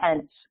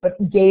content, but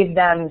gave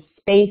them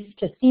space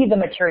to see the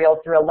material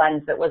through a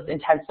lens that was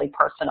intensely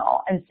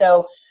personal. And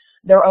so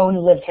their own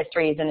lived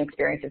histories and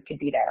experiences could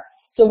be there.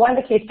 So one of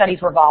the case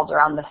studies revolved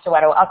around the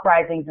Soweto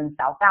uprisings in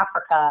South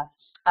Africa,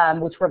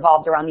 which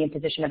revolved around the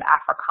imposition of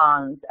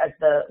Afrikaans as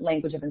the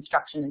language of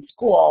instruction in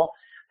school,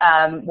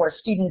 where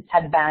students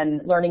had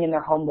been learning in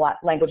their home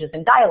languages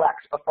and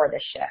dialects before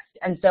this shift.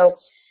 And so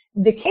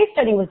the case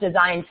study was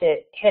designed to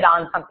hit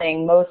on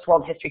something most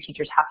world history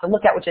teachers have to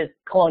look at, which is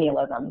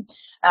colonialism,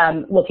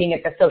 looking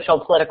at the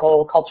social,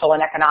 political, cultural,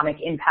 and economic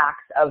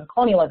impacts of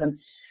colonialism,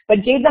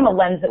 but gave them a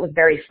lens that was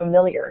very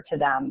familiar to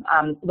them,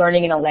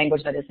 learning in a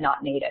language that is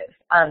not native.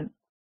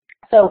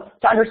 So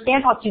to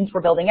understand how students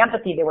were building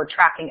empathy, they were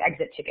tracking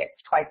exit tickets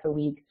twice a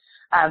week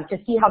to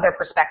see how their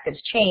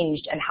perspectives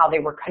changed and how they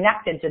were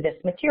connected to this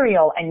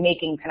material and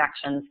making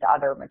connections to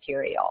other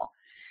material.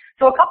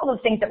 So a couple of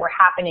things that were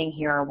happening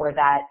here were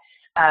that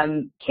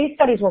case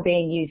studies were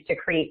being used to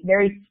create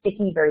very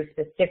sticky, very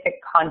specific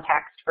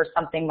context for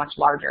something much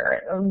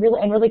larger and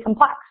really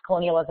complex.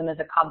 Colonialism is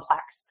a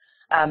complex,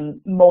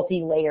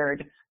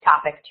 multi-layered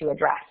topic to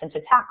address and to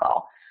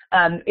tackle.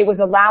 It was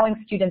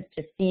allowing students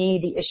to see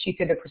the issue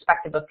through the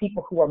perspective of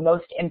people who were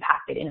most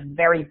impacted in a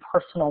very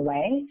personal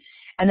way,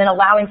 and then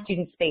allowing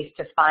students space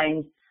to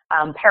find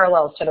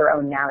parallels to their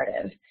own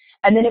narrative.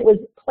 And then it was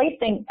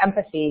placing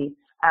empathy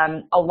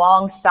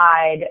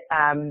alongside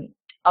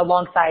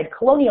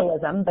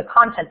colonialism, the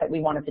content that we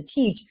wanted to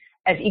teach,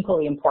 as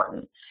equally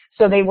important.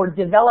 So they were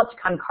developed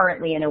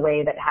concurrently in a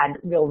way that had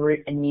real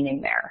root and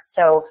meaning there.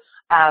 So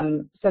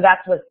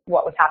that's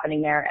what was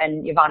happening there.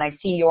 And Yvonne, I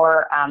see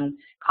your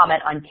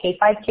comment on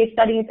K-5 case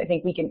studies. I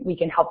think we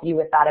can help you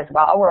with that as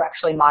well. We're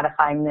actually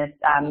modifying this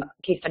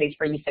case studies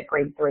for use at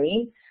grade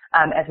 3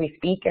 as we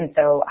speak, and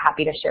so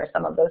happy to share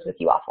some of those with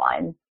you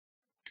offline.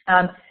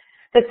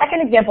 The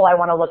second example I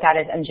want to look at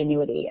is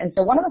ingenuity. And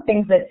so one of the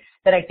things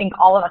that I think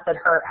all of us have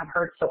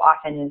heard so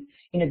often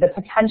is, the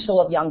potential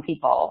of young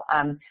people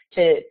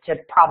to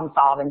problem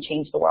solve and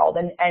change the world.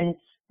 And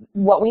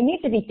what we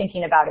need to be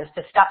thinking about is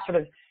to stop sort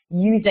of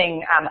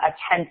using a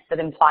tense that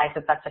implies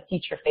that that's a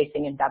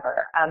future-facing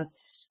endeavor.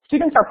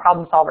 Students are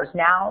problem solvers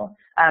now.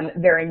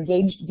 They're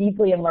engaged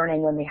deeply in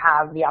learning when they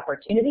have the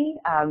opportunity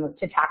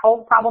to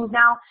tackle problems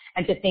now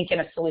and to think in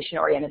a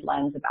solution-oriented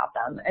lens about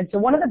them. And so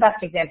one of the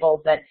best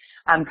examples that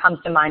comes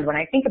to mind when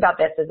I think about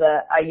this is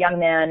a young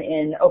man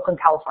in Oakland,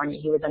 California.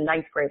 He was a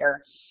 9th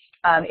grader.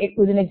 It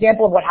was an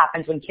example of what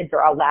happens when students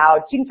are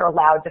allowed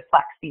to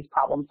flex these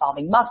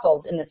problem-solving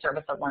muscles in the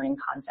service of learning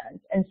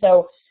content. And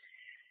so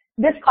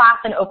this class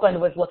in Oakland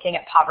was looking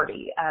at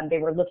poverty. They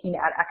were looking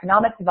at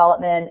economic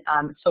development,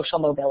 social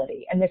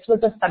mobility. And this was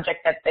a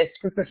subject that this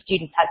group of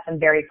students had some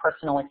very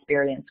personal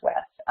experience with.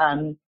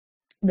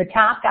 The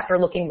task, after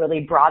looking really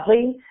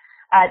broadly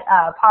at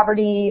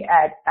poverty,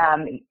 at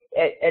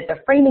the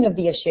framing of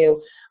the issue,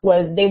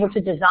 was they were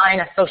to design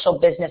a social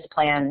business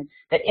plan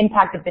that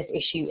impacted this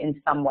issue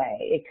in some way.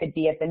 It could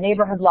be at the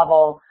neighborhood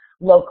level,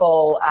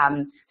 local,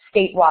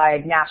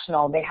 statewide,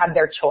 national. They had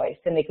their choice,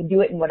 and they could do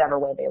it in whatever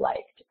way they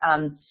liked.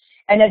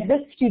 And as this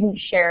student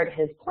shared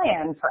his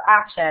plan for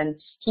action,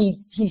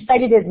 he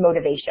cited his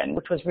motivation,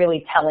 which was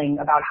really telling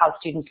about how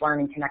students learn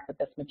and connect with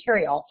this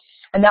material.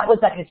 And that was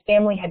that his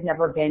family had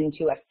never been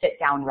to a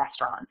sit-down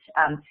restaurant.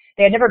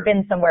 They had never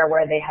been somewhere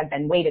where they had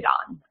been waited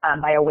on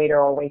by a waiter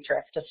or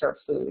waitress to serve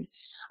food.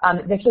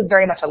 This was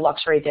very much a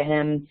luxury to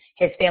him.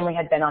 His family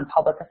had been on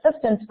public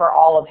assistance for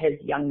all of his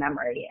young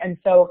memory. And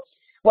so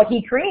what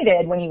he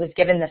created when he was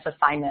given this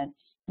assignment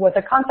was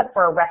a concept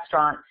for a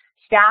restaurant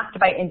staffed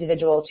by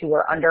individuals who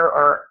were under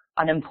or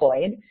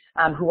unemployed,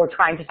 who were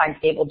trying to find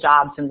stable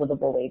jobs and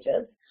livable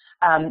wages.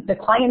 The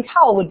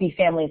clientele would be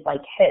families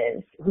like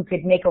his who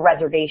could make a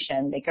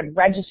reservation. They could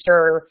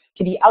register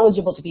to be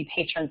eligible to be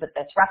patrons at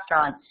this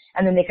restaurant,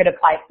 and then they could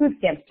apply food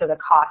stamps to the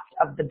cost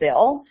of the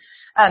bill.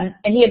 And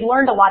he had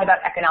learned a lot about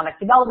economic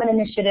development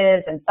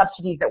initiatives and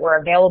subsidies that were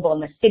available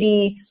in the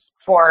city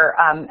for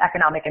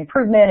economic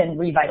improvement and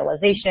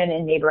revitalization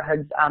in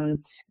neighborhoods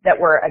that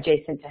were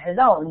adjacent to his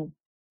own.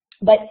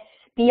 But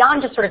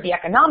beyond just sort of the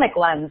economic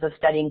lens of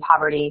studying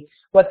poverty,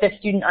 what this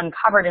student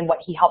uncovered and what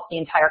he helped the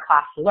entire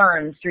class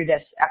learn through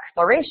this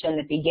exploration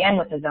that began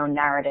with his own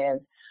narrative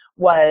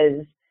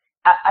was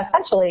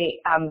essentially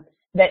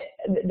that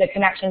the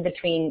connection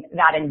between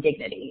that and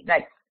dignity,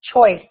 that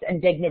choice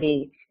and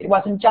dignity. It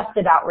wasn't just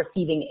about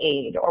receiving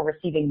aid or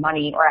receiving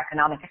money or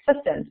economic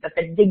assistance, but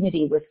that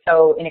dignity was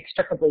so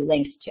inextricably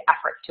linked to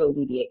efforts to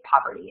alleviate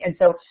poverty. And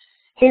so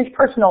his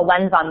personal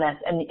lens on this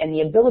and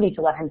the ability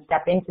to let him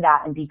step into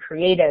that and be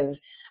creative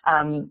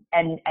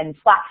and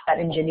flex that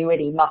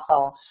ingenuity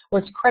muscle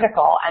was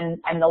critical, and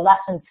the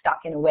lesson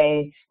stuck in a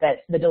way that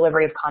the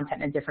delivery of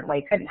content in a different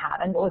way couldn't have.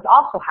 And what was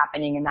also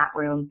happening in that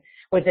room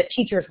was that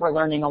teachers were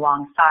learning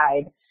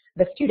alongside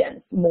the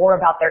students more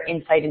about their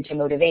insight into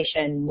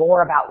motivation,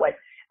 more about what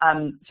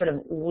sort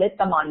of lit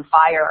them on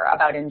fire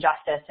about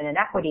injustice and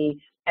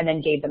inequity, and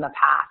then gave them a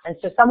path. And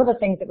so some of the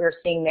things that we're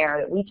seeing there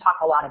that we talk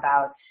a lot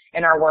about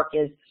in our work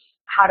is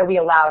how do we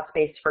allow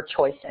space for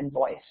choice and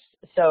voice?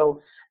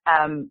 So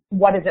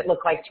what does it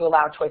look like to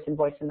allow choice and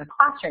voice in the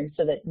classroom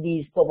so that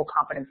these global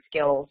competence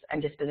skills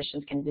and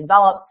dispositions can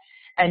develop?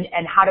 And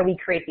how do we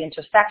create the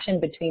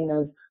intersection between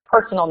those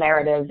personal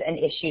narratives and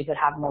issues that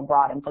have more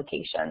broad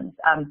implications.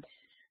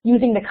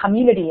 Using the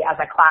community as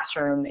a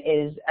classroom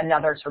is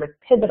another sort of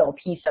pivotal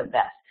piece of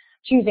this.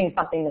 Choosing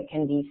something that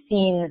can be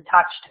seen,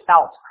 touched,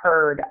 felt,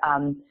 heard.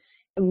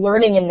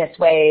 Learning in this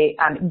way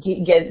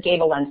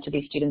gave a lens to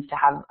these students to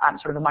have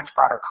sort of a much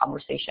broader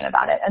conversation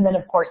about it. And then,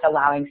 of course,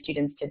 allowing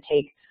students to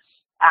take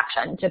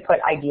action, to put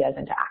ideas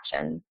into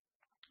action.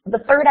 The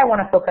third I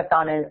want to focus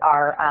on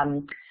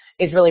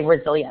is really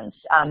resilience.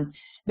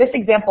 This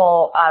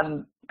example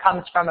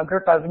comes from a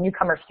group of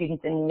newcomer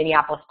students in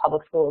Minneapolis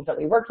public schools that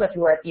we worked with who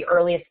were at the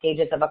earliest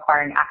stages of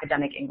acquiring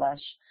academic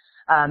English.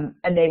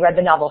 And they read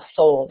the novel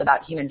Sold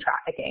about human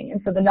trafficking. And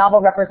so the novel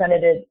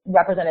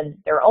represented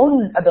their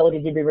own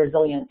ability to be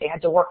resilient. They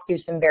had to work through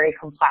some very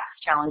complex,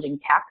 challenging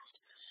text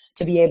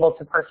to be able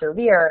to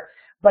persevere,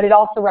 but it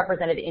also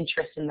represented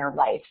interest in their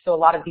life. So a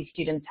lot of these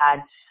students had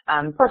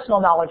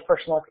personal knowledge,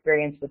 personal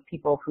experience with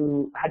people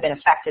who had been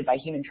affected by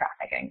human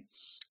trafficking.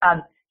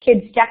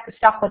 Kids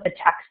stuck with the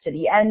text to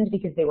the end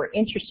because they were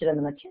interested in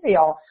the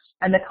material,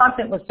 and the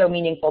content was so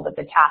meaningful that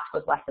the task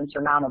was less than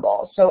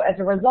surmountable. So as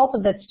a result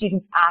of this,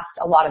 students asked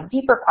a lot of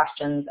deeper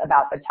questions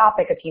about the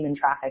topic of human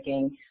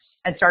trafficking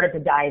and started to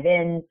dive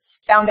in,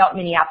 found out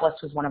Minneapolis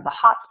was one of the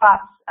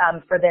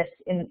hotspots for this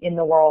in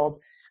the world,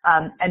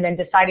 and then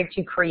decided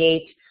to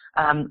create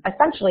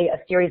essentially a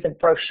series of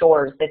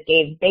brochures that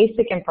gave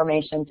basic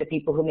information to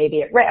people who may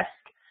be at risk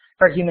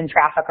for human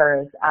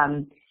traffickers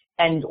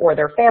or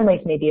their families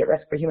may be at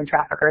risk for human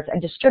traffickers,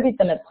 and distribute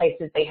them at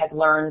places they had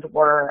learned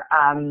were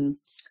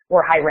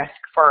high risk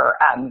for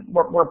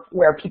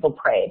where people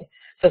prayed.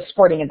 So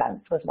sporting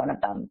events was one of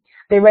them.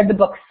 They read the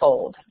book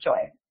Sold,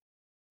 Joy.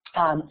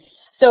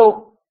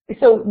 So this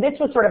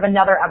was sort of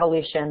another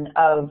evolution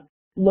of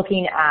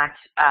looking at,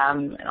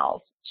 and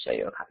I'll show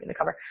you a copy of the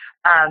cover.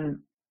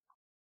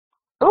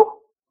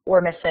 We're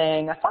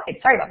missing a slide.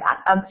 Sorry about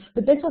that.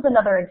 But this was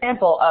another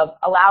example of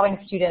allowing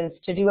students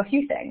to do a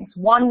few things.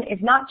 One is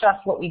not just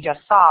what we just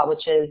saw,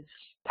 which is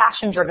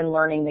passion-driven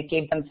learning that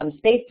gave them some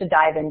space to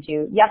dive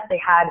into. Yes,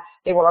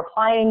 they were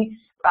applying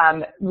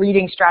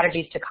reading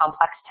strategies to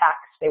complex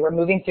texts. They were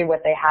moving through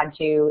what they had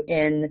to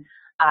in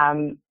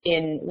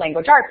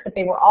language arts, but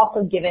they were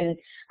also given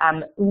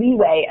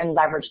leeway and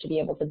leverage to be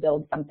able to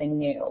build something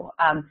new.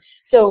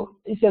 So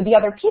the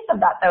other piece of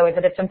that, though, is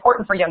that it's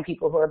important for young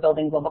people who are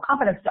building global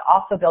competence to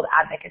also build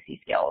advocacy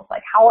skills.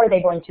 Like, how are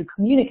they going to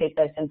communicate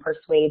this and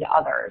persuade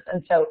others?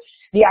 And so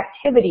the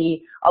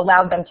activity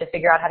allowed them to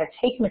figure out how to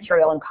take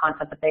material and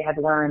content that they had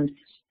learned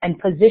and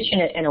position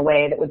it in a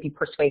way that would be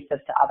persuasive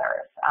to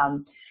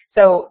others.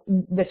 So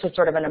this was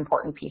sort of an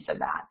important piece of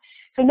that.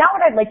 So now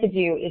what I'd like to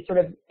do is sort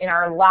of, in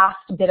our last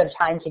bit of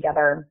time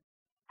together,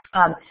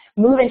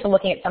 move into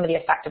looking at some of the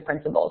effective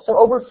principles. So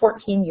over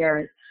 14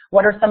 years,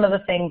 what are some of the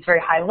things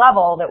very high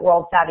level that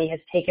World Savvy has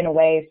taken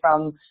away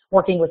from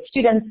working with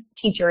students,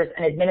 teachers,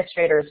 and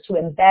administrators to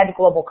embed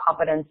global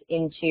competence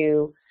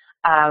into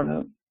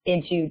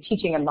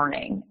teaching and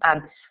learning?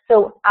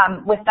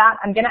 With that,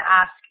 I'm going to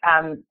ask,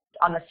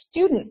 on the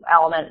student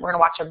element, we're going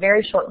to watch a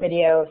very short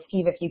video.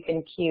 Steve, if you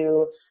can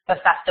cue the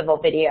festival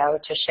video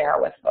to share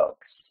with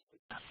folks.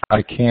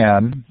 I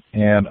can,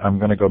 and I'm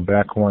going to go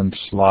back one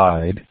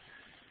slide.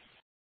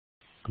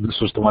 This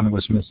was the one that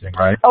was missing,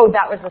 right? Oh,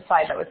 that was the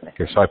slide that was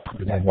missing. Okay, so I put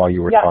it in while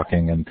you were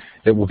talking, and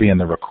it will be in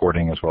the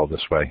recording as well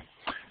this way.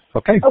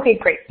 Okay. Okay,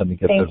 great. Let me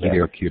get the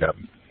video queued up.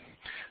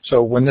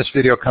 So when this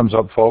video comes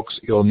up, folks,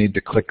 you'll need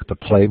to click the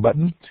play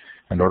button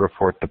in order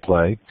for it to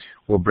play.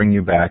 We'll bring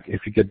you back.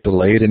 If you get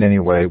delayed in any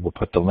way, we'll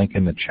put the link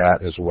in the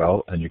chat as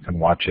well, and you can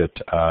watch it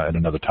at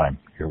another time.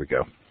 Here we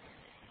go.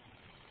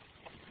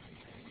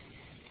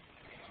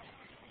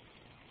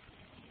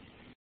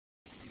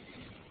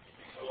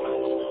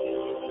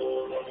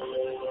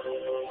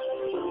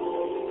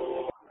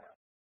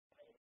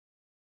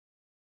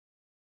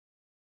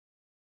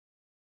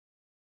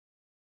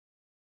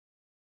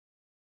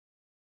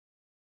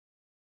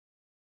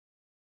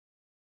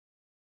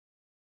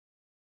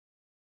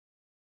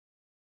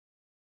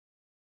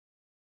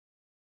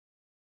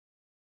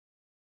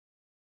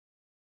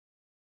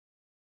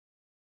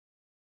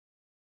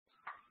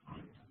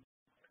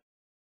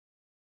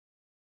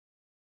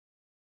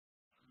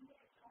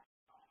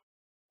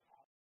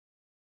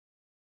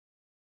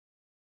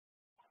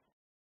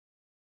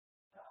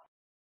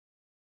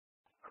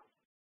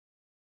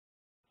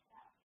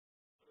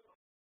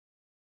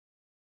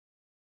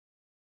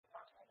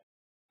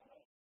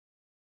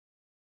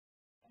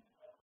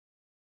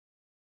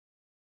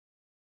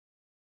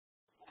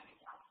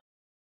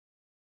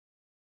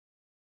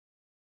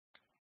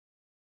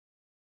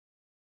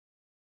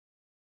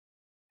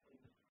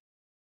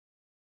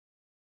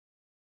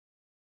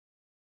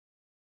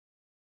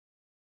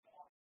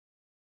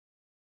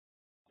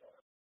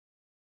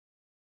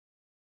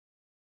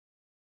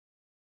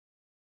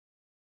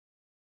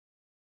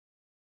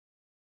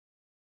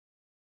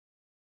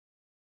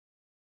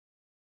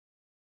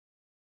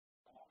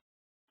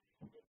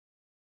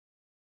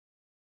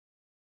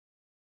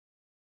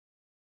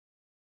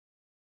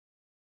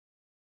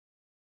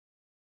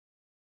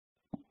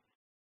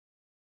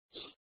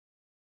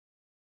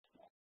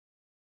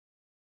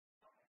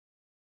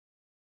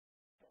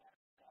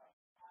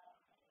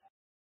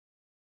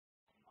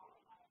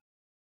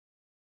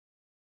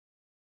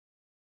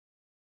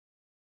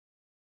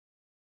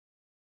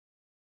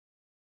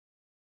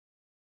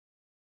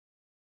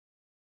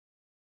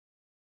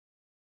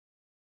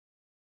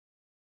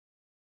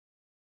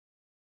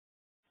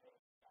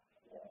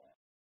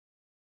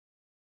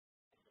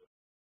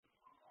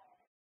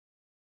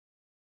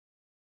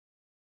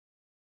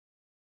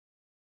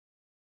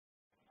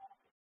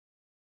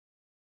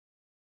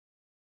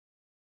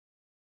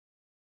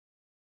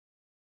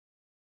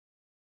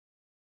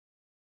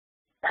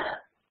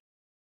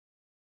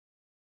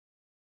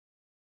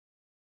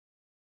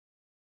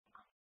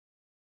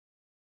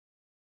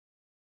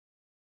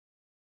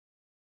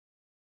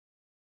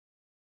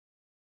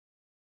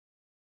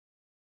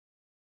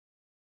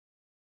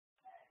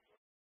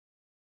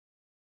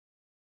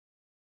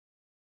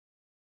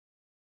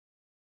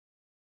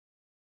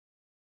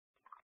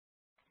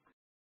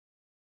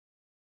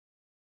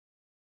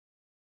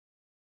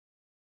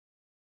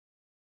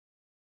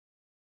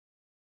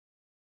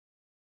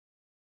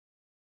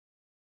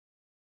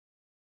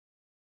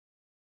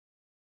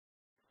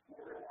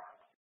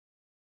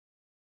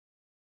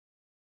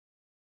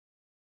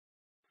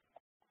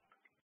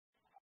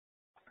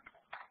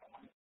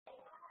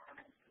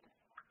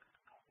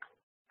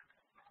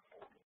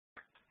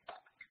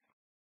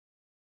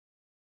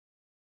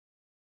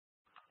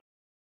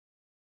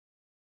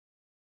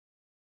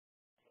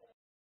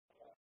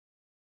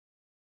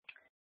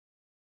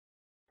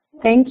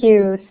 Thank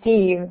you,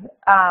 Steve.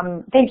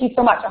 Thank you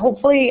so much.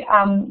 Hopefully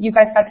you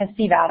guys got to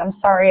see that. I'm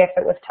sorry if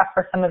it was tough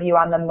for some of you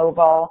on the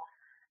mobile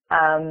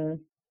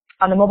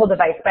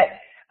device,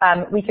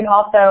 but we can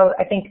also,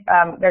 I think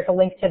there's a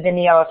link to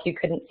Vimeo. If you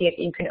couldn't see it,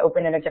 you can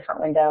open in a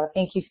different window.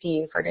 Thank you,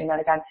 Steve, for doing that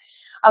again.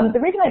 The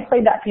reason I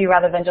played that for you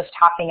rather than just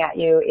talking at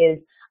you is,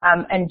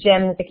 and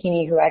Jim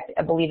Zucchini, who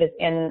I believe is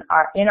in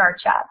our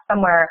chat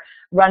somewhere,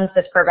 runs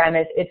this program.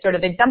 It sort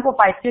of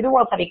exemplifies through the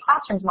World Study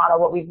Classrooms model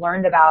what we've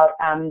learned about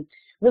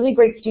really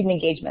great student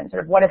engagement.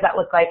 Sort of what does that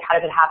look like? How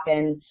does it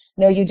happen?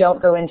 No, you don't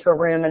go into a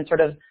room and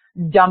sort of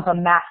dump a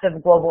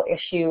massive global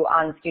issue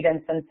on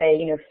students and say,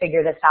 you know,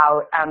 figure this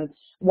out.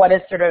 What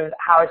is sort of,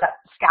 how is that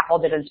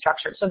scaffolded and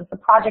structured? So it's a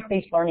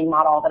project-based learning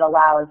model that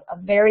allows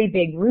a very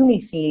big,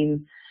 roomy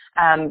theme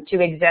to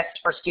exist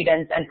for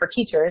students and for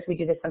teachers. We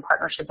do this in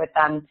partnership with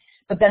them,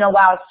 but then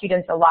allows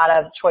students a lot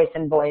of choice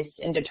and voice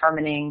in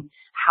determining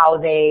how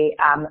they,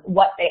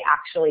 what they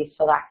actually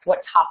select, what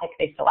topic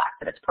they select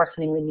that it's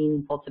personally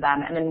meaningful to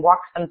them, and then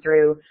walks them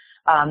through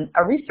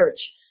a research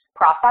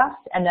process,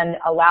 and then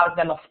allows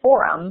them a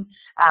forum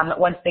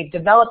once they've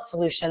developed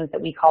solutions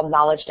that we call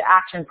knowledge to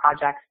action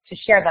projects to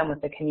share them with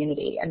the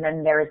community. And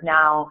then there is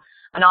now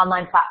an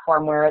online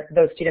platform where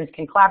those students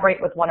can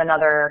collaborate with one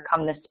another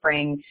come this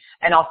spring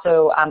and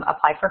also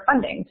apply for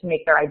funding to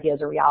make their ideas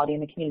a reality in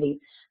the community.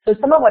 So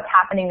some of what's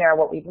happening there,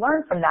 what we've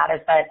learned from that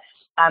is that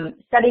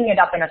setting it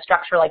up in a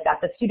structure like that,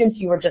 the students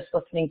you were just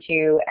listening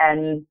to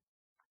and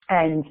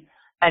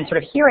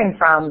sort of hearing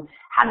from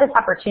had this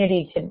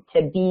opportunity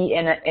to be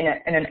in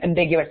an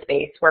ambiguous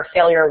space where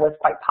failure was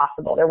quite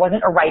possible. There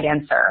wasn't a right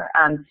answer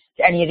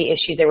to any of the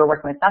issues they were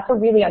working with. That's a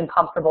really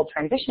uncomfortable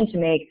transition to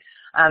make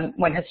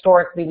when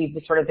historically we've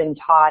sort of been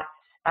taught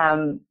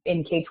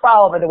in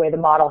K-12, or the way the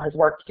model has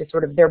worked, to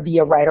sort of there be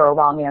a right or a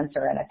wrong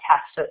answer and a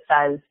test that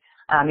says,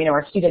 you know,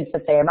 or students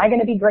that say, am I going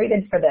to be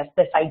graded for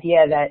this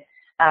idea that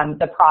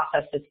the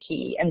process is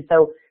key. And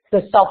so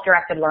the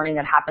self-directed learning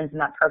that happens in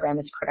that program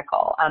is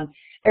critical.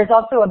 There's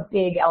also a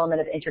big element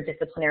of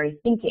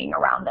interdisciplinary thinking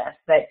around this,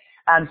 that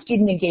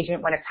student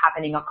engagement when it's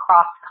happening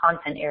across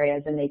content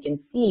areas and they can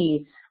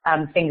see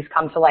things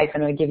come to life,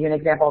 and I'll give you an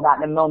example of that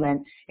in a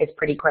moment, is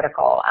pretty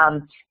critical.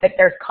 That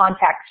there's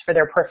context for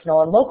their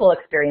personal and local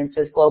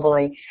experiences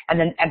globally, and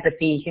then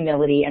empathy,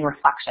 humility, and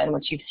reflection,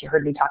 which you've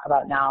heard me talk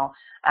about now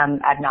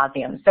ad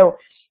nauseum. So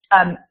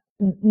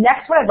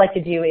next what I'd like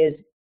to do is,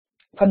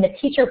 from the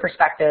teacher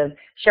perspective,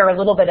 share a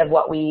little bit of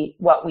what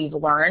we've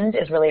learned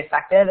is really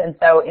effective. And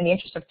so in the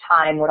interest of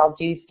time, what I'll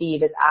do,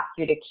 Steve, is ask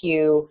you to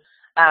cue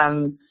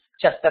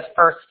just the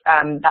first,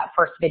 that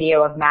first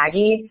video of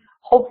Maggie.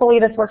 Hopefully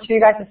this works for you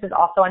guys. This is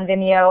also on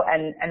Vimeo,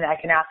 and I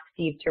can ask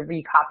Steve to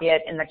recopy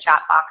it in the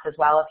chat box as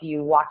well if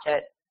you watch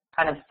it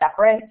kind of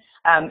separate.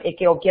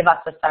 It'll give us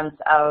a sense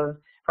of,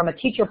 from a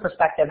teacher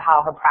perspective,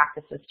 how her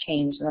practice has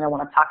changed, and then I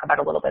want to talk about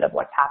a little bit of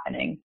what's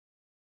happening.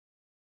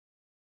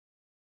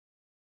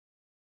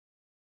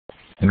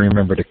 And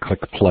remember to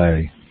click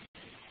play.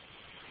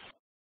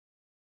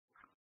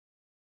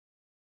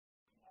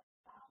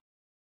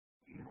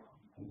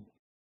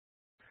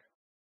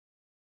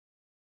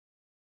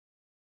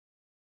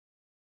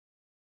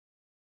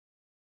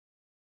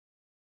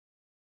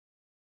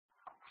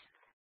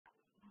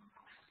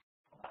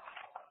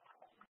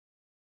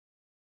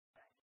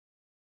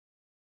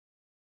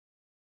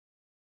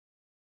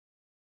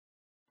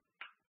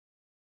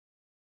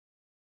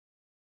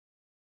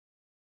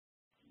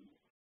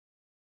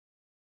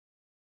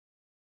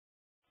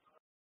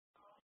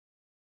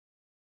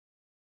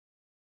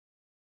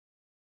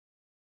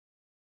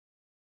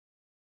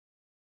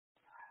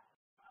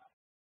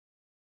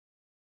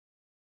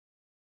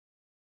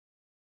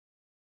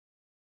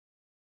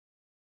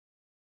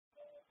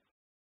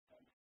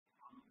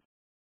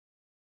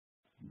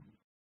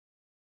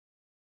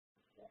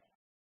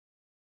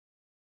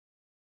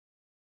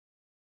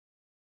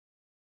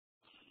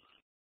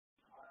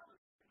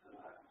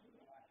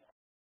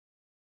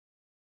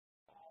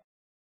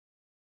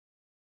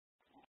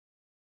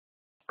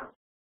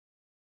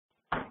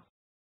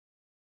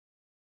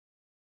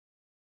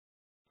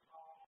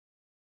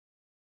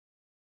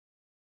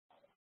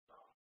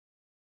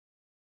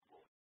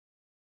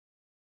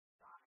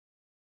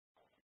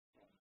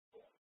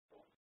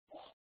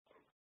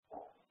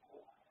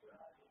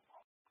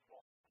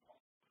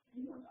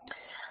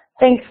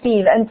 Thanks,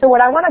 Steve. And so what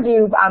I want to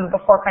do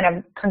before kind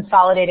of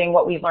consolidating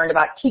what we've learned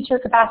about teacher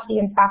capacity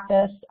and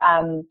practice,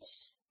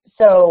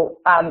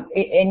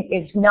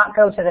 is not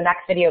go to the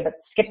next video, but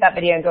skip that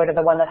video and go to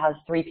the one that has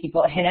 3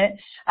 people in it,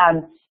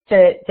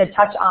 to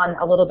touch on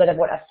a little bit of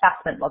what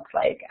assessment looks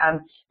like.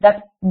 That's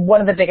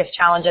one of the biggest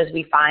challenges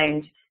we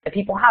find that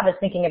people have, is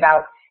thinking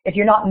about, if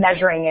you're not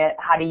measuring it,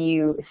 how do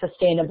you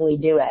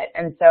sustainably do it?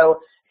 And so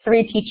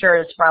 3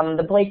 teachers from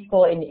the Blake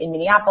School in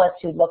Minneapolis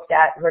who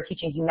are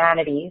teaching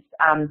humanities,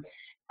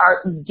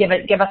 give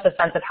us a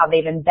sense of how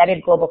they've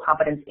embedded global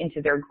competence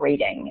into their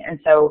grading. And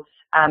so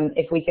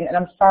if we can, and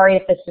I'm sorry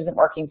if this isn't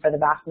working for the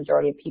vast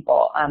majority of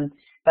people,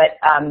 but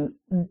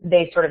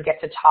they sort of get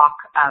to talk,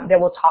 they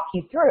will talk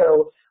you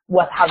through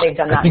how they've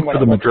done that. I think and what for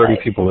the it looks majority like.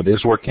 of people it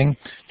is working,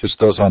 just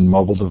those on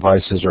mobile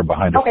devices or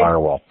behind a Okay.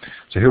 firewall.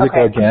 So here we Okay.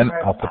 go again.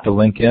 I'll put the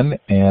link in,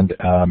 and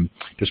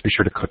just be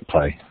sure to click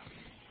play.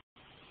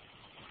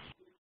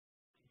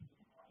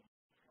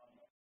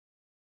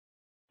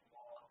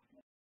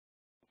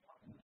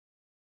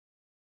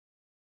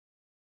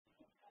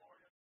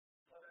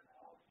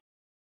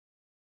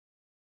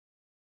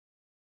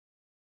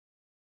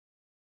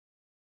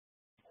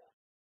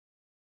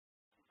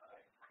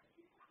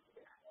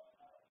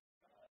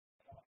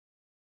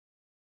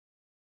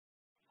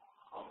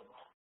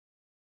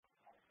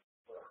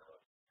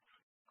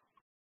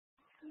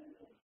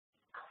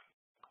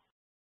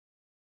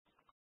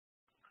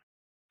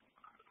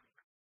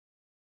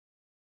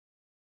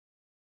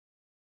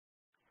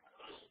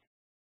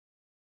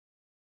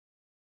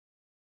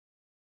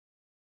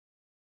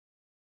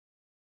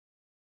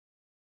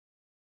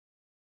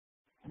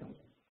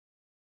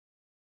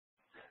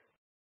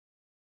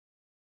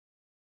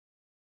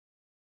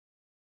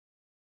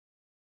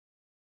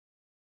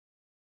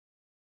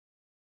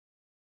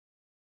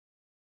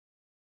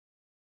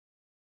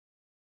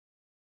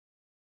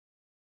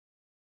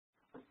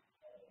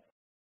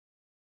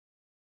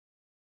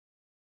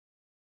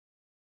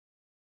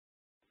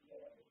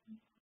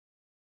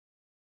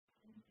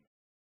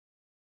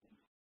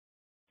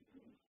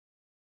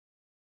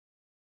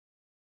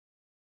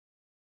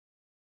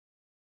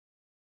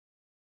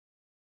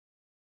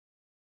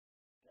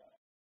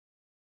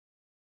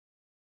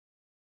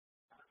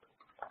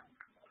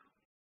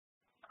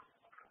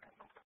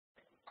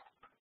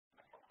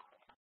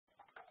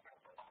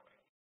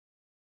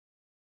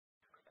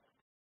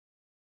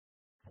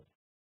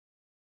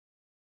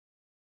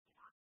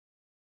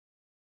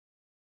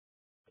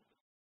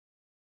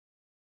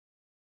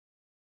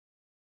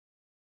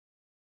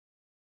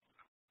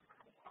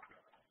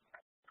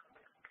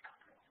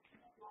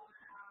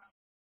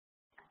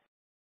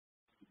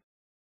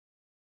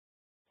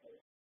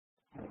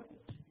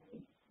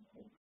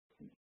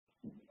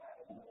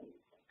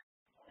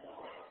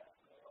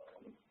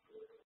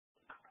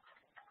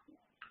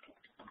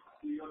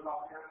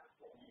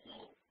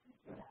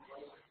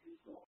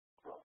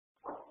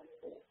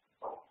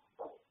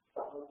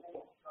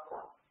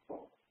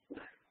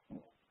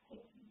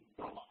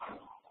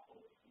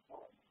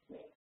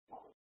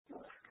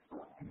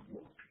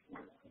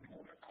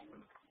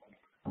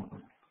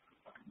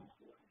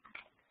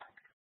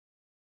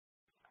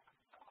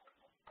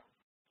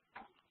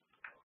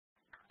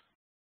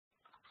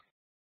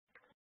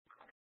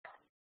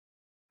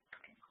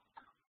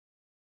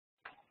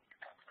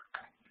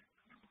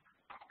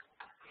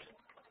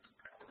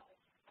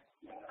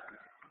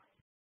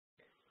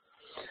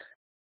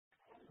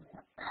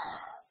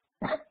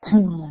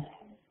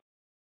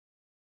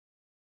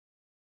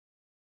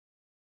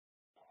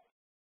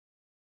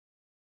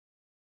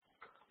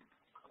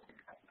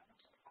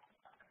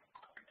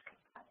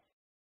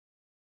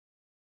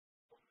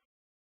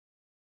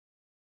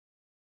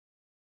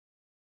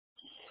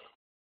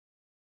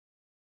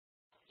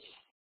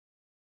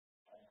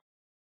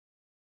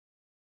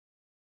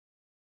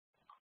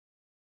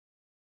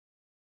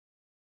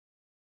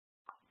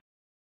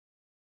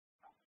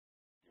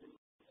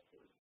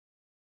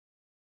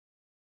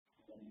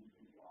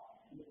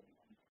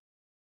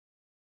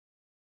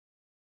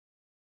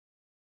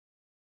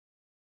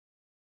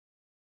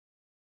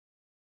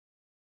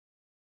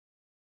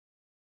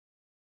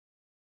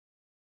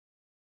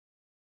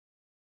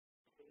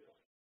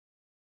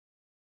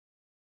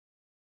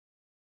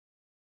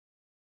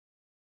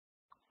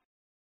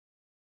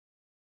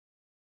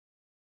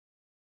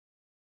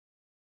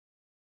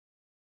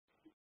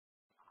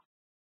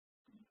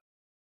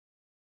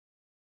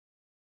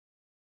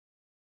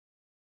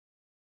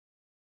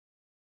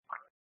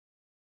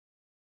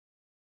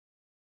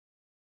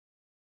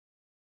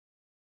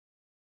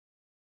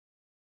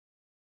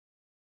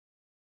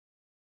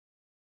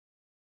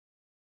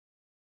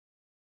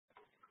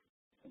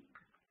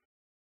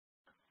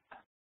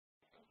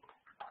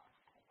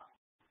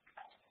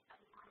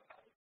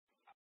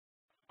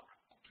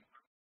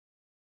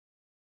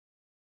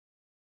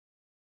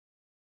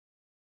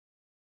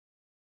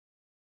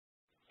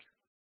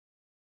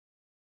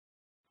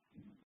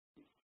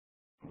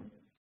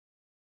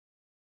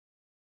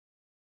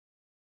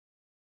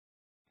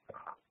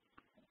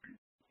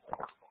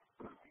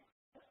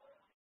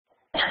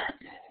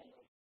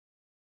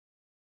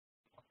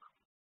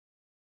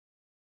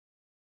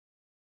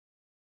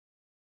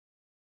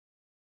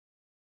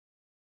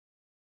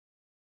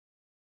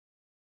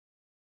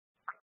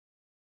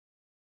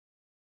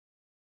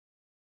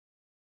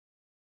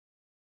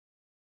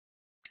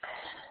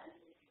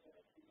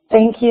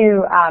 Thank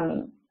you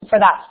for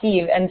that,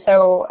 Steve. And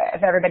so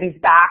if everybody's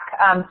back,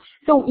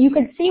 so you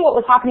could see what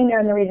was happening there,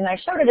 and the reason I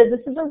showed it is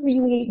this is a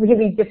really,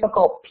 really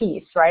difficult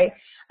piece, right?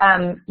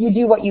 You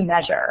do what you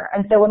measure.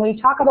 And so when we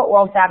talk about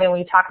World Savvy and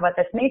we talk about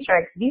this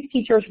matrix, these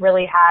teachers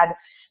really had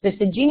this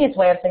ingenious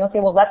way of saying, okay,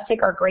 well, let's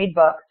take our grade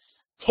book,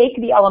 take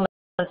the elements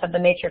of the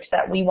matrix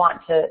that we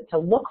want to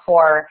look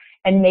for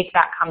and make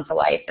that come to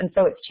life. And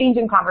so it's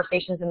changing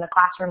conversations in the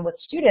classroom with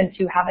students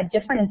who have a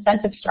different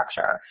incentive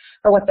structure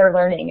for what they're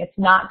learning. It's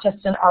not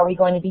just an, are we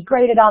going to be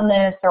graded on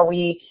this?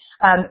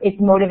 It's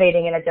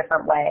motivating in a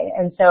different way.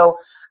 And so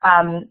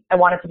I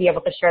wanted to be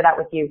able to share that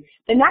with you.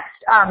 The next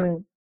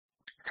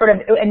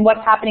and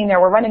what's happening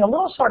there, we're running a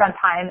little short on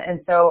time,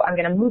 and so I'm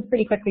going to move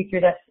pretty quickly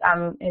through this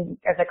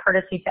as a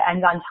courtesy to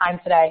end on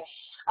time today,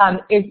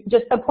 is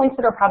just the points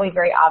that are probably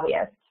very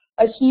obvious.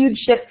 A huge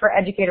shift for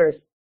educators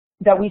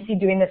that we see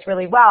doing this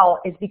really well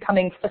is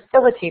becoming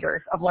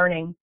facilitators of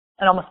learning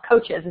and almost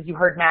coaches, as you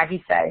heard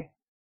Maggie say,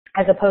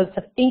 as opposed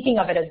to thinking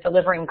of it as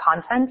delivering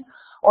content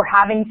or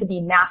having to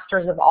be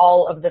masters of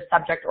all of the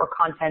subject or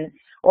content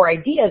or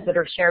ideas that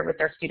are shared with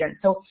their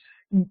students. So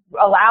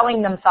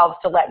allowing themselves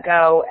to let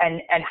go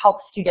and help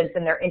students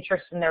in their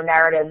interests and their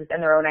narratives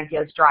and their own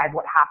ideas drive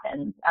what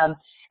happens.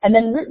 And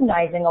then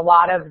routinizing a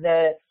lot of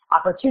the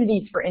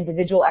opportunities for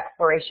individual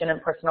exploration and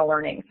personal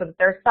learning so that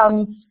there's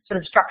some sort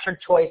of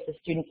structured choice as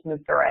students move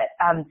through it.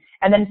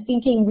 And then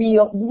thinking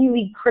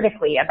really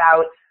critically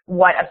about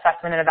what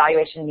assessment and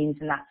evaluation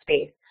means in that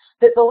space.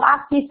 The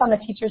last piece on the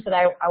teachers that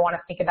I want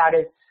to think about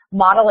is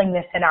modeling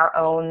this in our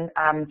own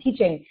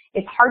teaching.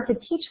 It's hard to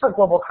teach for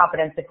global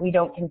competence if we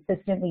don't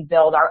consistently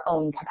build our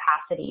own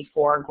capacity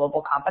for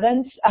global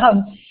competence.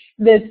 And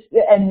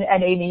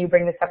Amy, you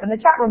bring this up in the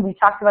chat room. We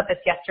talked about this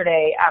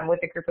yesterday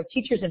with a group of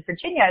teachers in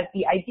Virginia.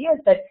 The idea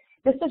is that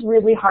this is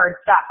really hard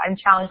stuff. I'm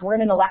challenged. We're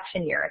in an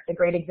election year. It's a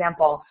great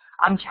example.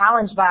 I'm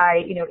challenged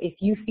by,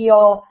 if you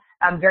feel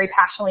very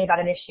passionately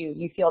about an issue,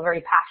 you feel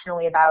very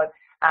passionately about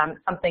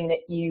something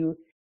that you're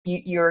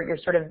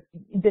sort of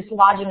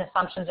dislodging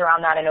assumptions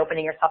around that and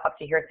opening yourself up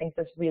to hear things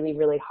is really,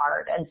 really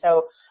hard. And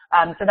so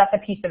that's a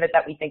piece of it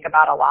that we think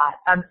about a lot.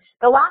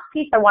 The last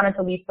piece I wanted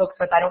to leave folks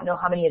with, I don't know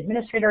how many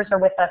administrators are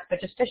with us, but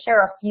just to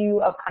share a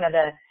few of kind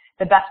of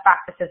the best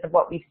practices of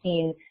what we've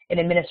seen in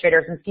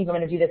administrators. And Steve, I'm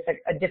going to do this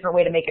a different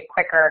way to make it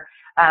quicker,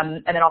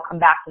 and then I'll come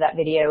back to that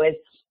video, is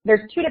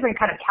there's two different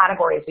kind of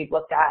categories we've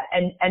looked at.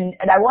 And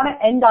I want to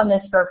end on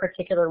this for a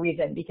particular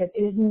reason, because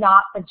it is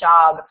not the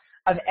job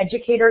of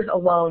educators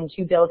alone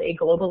to build a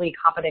globally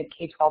competent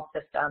K-12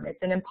 system.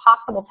 It's an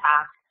impossible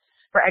task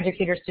for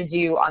educators to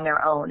do on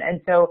their own.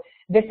 And so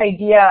this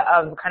idea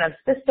of kind of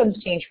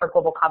systems change for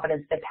global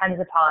competence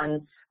depends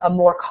upon a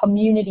more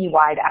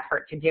community-wide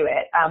effort to do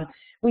it.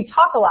 We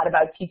talk a lot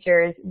about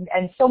teachers,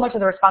 and so much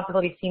of the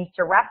responsibility seems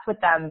to rest with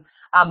them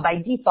by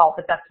default,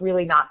 but that's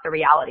really not the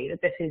reality.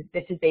 That this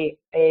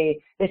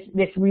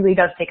really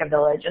does take a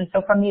village. And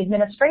so from the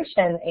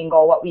administration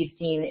angle, what we've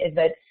seen is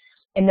that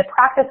in the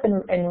practice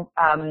and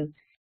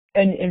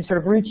sort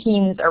of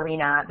routines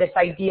arena, this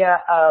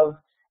idea of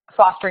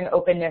fostering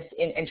openness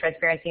and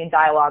transparency and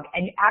dialogue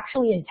and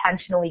actually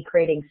intentionally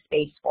creating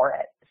space for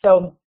it.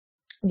 So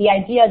the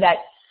idea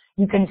that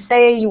you can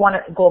say you want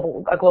a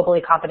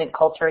globally competent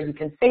culture, you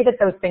can say that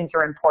those things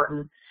are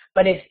important,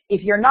 but if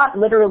you're not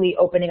literally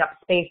opening up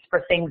space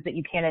for things that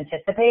you can't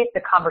anticipate,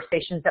 the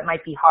conversations that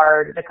might be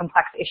hard, the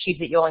complex issues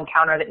that you'll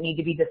encounter that need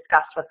to be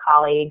discussed with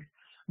colleagues,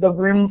 the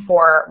room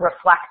for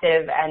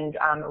reflective and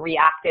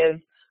reactive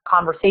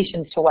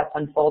conversations to what's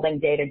unfolding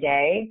day to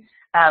day,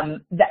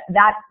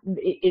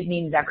 it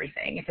means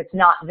everything. If it's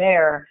not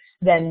there,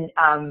 then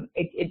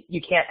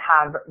you can't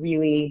have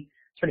really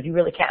you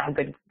really can't have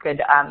good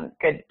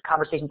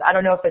conversations. I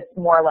don't know if it's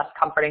more or less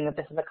comforting that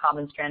this is a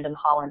common strand in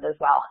Holland as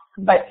well,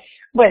 but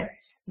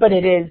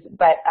it is.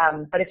 But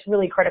it's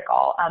really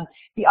critical.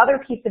 The other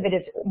piece of it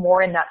is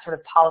more in that sort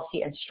of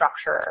policy and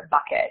structure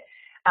bucket.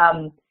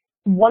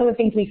 One of the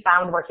things we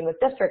found working with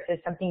districts is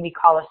something we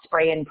call a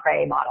spray and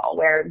pray model,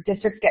 where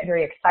districts get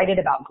very excited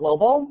about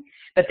global,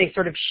 but they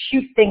sort of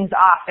shoot things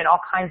off in all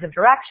kinds of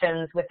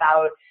directions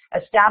without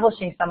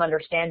establishing some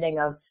understanding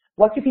of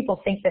what do people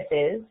think this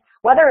is,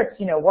 whether it's,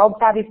 World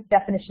Savvy's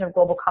definition of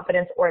global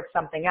competence or it's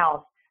something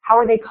else. How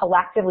are they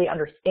collectively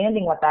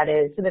understanding what that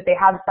is so that they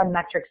have some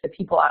metrics that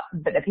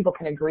people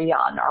can agree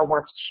on are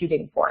worth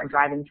shooting for and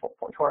driving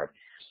toward.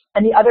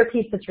 And the other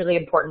piece that's really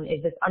important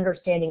is this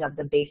understanding of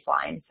the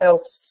baseline.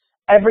 So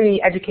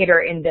every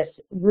educator in this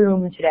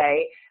room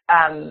today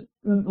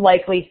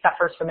likely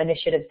suffers from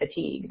initiative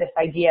fatigue, this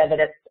idea that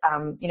it's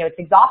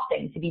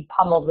exhausting to be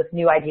pummeled with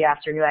new idea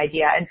after new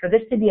idea. And for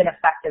this to be an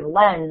effective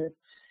lens,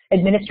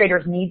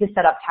 administrators need to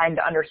set up time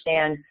to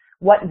understand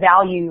what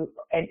value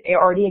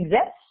already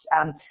exists.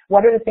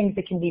 What are the things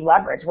that can be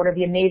leveraged? What are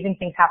the amazing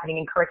things happening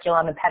in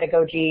curriculum and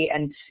pedagogy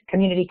and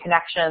community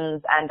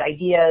connections and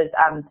ideas?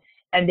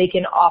 And they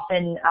can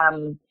often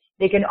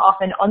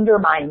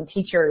undermine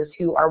teachers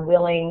who are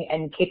willing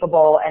and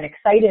capable and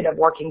excited of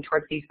working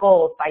towards these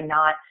goals by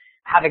not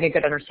having a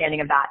good understanding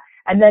of that.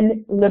 And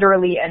then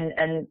literally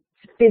and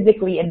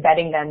physically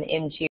embedding them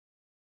into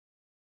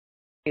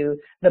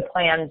the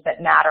plans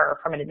that matter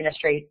from an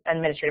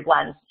administrative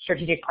lens,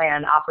 strategic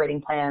plan,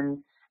 operating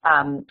plan,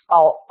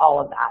 all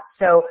of that.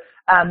 So,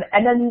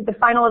 and then the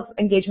final is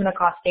engagement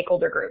across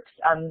stakeholder groups.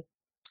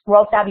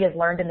 World Savvy has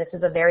learned, and this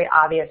is a very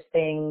obvious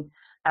thing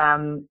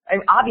an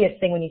obvious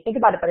thing when you think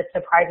about it, but it's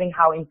surprising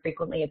how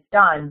infrequently it's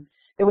done.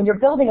 That when you're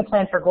building a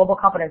plan for global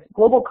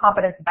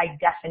competence by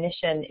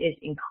definition is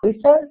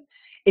inclusive,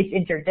 it's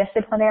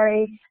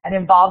interdisciplinary, and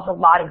involves a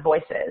lot of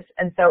voices.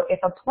 And so if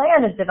a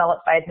plan is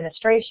developed by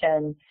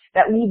administration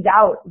that leaves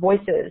out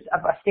voices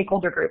of a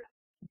stakeholder group,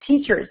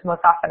 teachers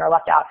most often are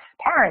left out,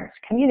 parents,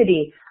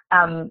 community,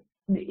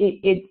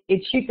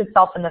 it shoots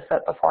itself in the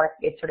foot before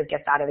it sort of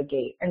gets out of the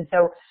gate. And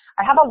so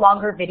I have a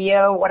longer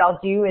video. What I'll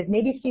do is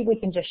maybe, Steve, we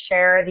can just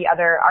share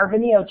our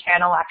Vimeo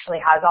channel actually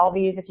has all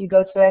these if you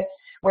go to it,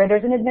 where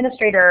there's an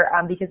administrator,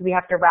 because we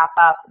have to wrap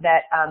up,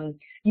 that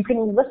you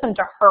can listen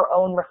to her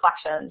own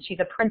reflections. She's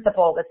a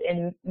principal that's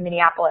in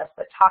Minneapolis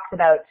that talks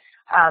about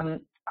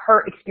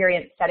her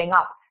experience setting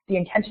up the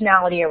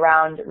intentionality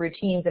around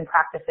routines and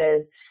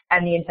practices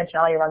and the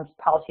intentionality around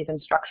policies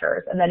and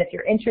structures. And then if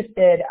you're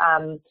interested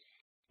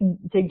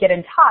to get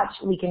in touch,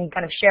 we can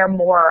kind of share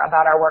more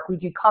about our work. We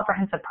do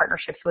comprehensive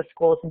partnerships with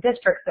schools and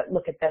districts that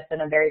look at this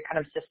in a very kind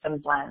of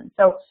systems lens.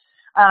 So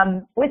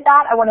with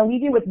that, I want to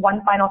leave you with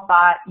one final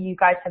thought. You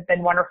guys have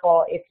been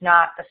wonderful. It's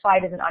not, the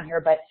slide isn't on here,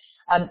 but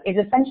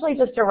it's essentially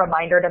just a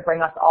reminder to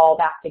bring us all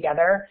back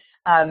together.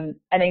 And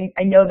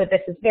I know that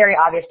this is very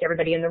obvious to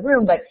everybody in the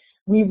room, but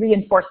we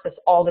reinforce this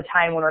all the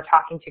time when we're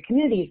talking to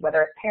communities,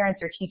 whether it's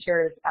parents or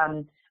teachers,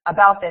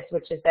 about this,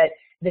 which is that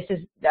this is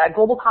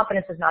global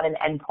competence is not an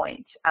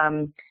endpoint.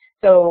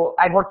 So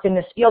I've worked in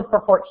this field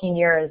for 14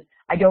 years.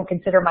 I don't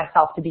consider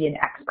myself to be an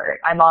expert.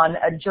 I'm on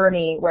a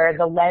journey where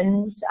the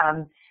lens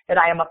that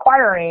I am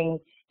acquiring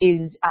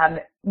is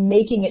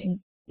making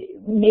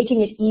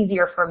it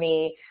easier for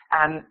me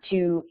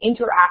to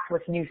interact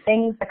with new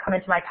things that come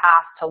into my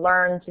path, to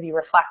learn, to be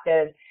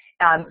reflective.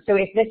 So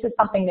if this is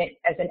something that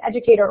as an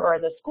educator or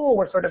as a school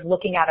we're sort of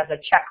looking at as a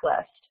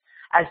checklist,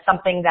 as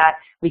something that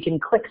we can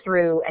click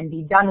through and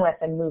be done with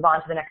and move on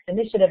to the next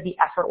initiative, the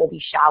effort will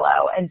be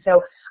shallow. And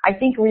so I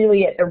think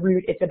really at the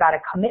root it's about a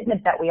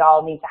commitment that we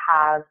all need to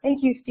have,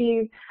 thank you,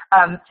 Steve,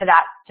 to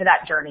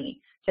that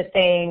journey, to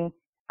saying,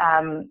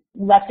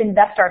 let's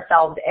invest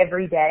ourselves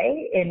every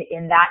day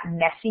in that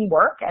messy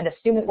work and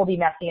assume it will be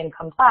messy and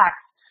complex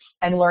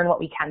and learn what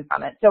we can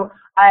from it. So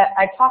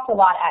I talked a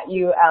lot at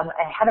you. I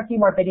had a few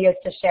more videos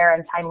to share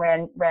and time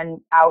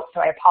ran out, so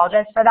I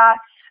apologize for that.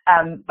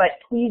 But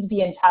please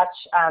be in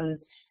touch.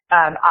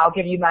 I'll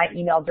give you my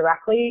email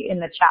directly in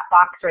the chat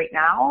box right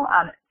now.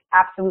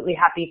 Absolutely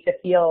happy to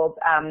field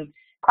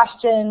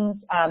questions.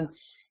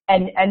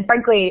 And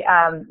frankly,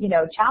 you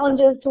know,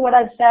 challenges to what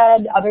I've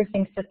said, other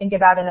things to think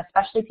about, and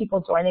especially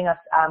people joining us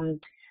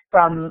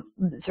from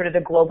sort of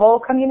the global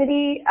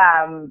community.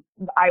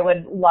 I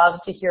would love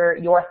to hear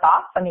your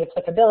thoughts on the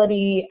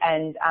applicability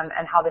and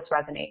how this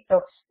resonates.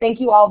 So thank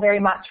you all very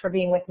much for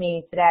being with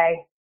me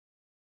today.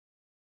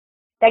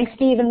 Thanks,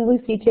 Steve and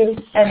Lucy, too.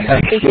 And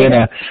thanks,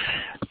 Dana.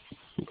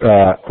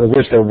 I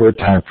wish there were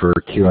time for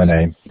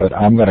Q&A, but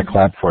I'm going to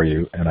clap for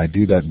you, and I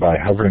do that by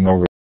hovering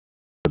over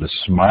the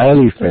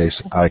smiley face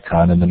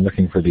icon and then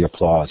looking for the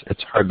applause.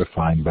 It's hard to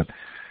find, but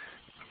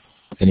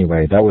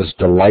anyway, that was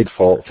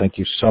delightful. Thank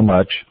you so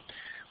much.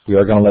 We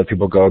are going to let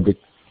people go.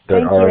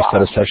 There are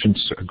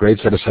a great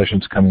set of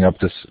sessions coming up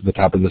the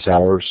top of this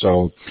hour,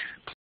 so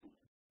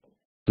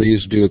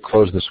please do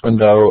close this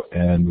window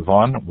and move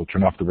on. We'll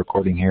turn off the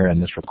recording here,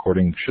 and this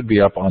recording should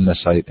be up on the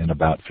site in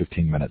about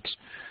 15 minutes.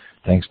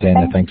 Thanks,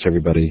 Dana. Thanks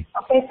everybody.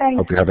 Okay, thanks.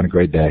 Hope you're having a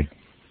great day.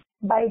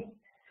 Bye.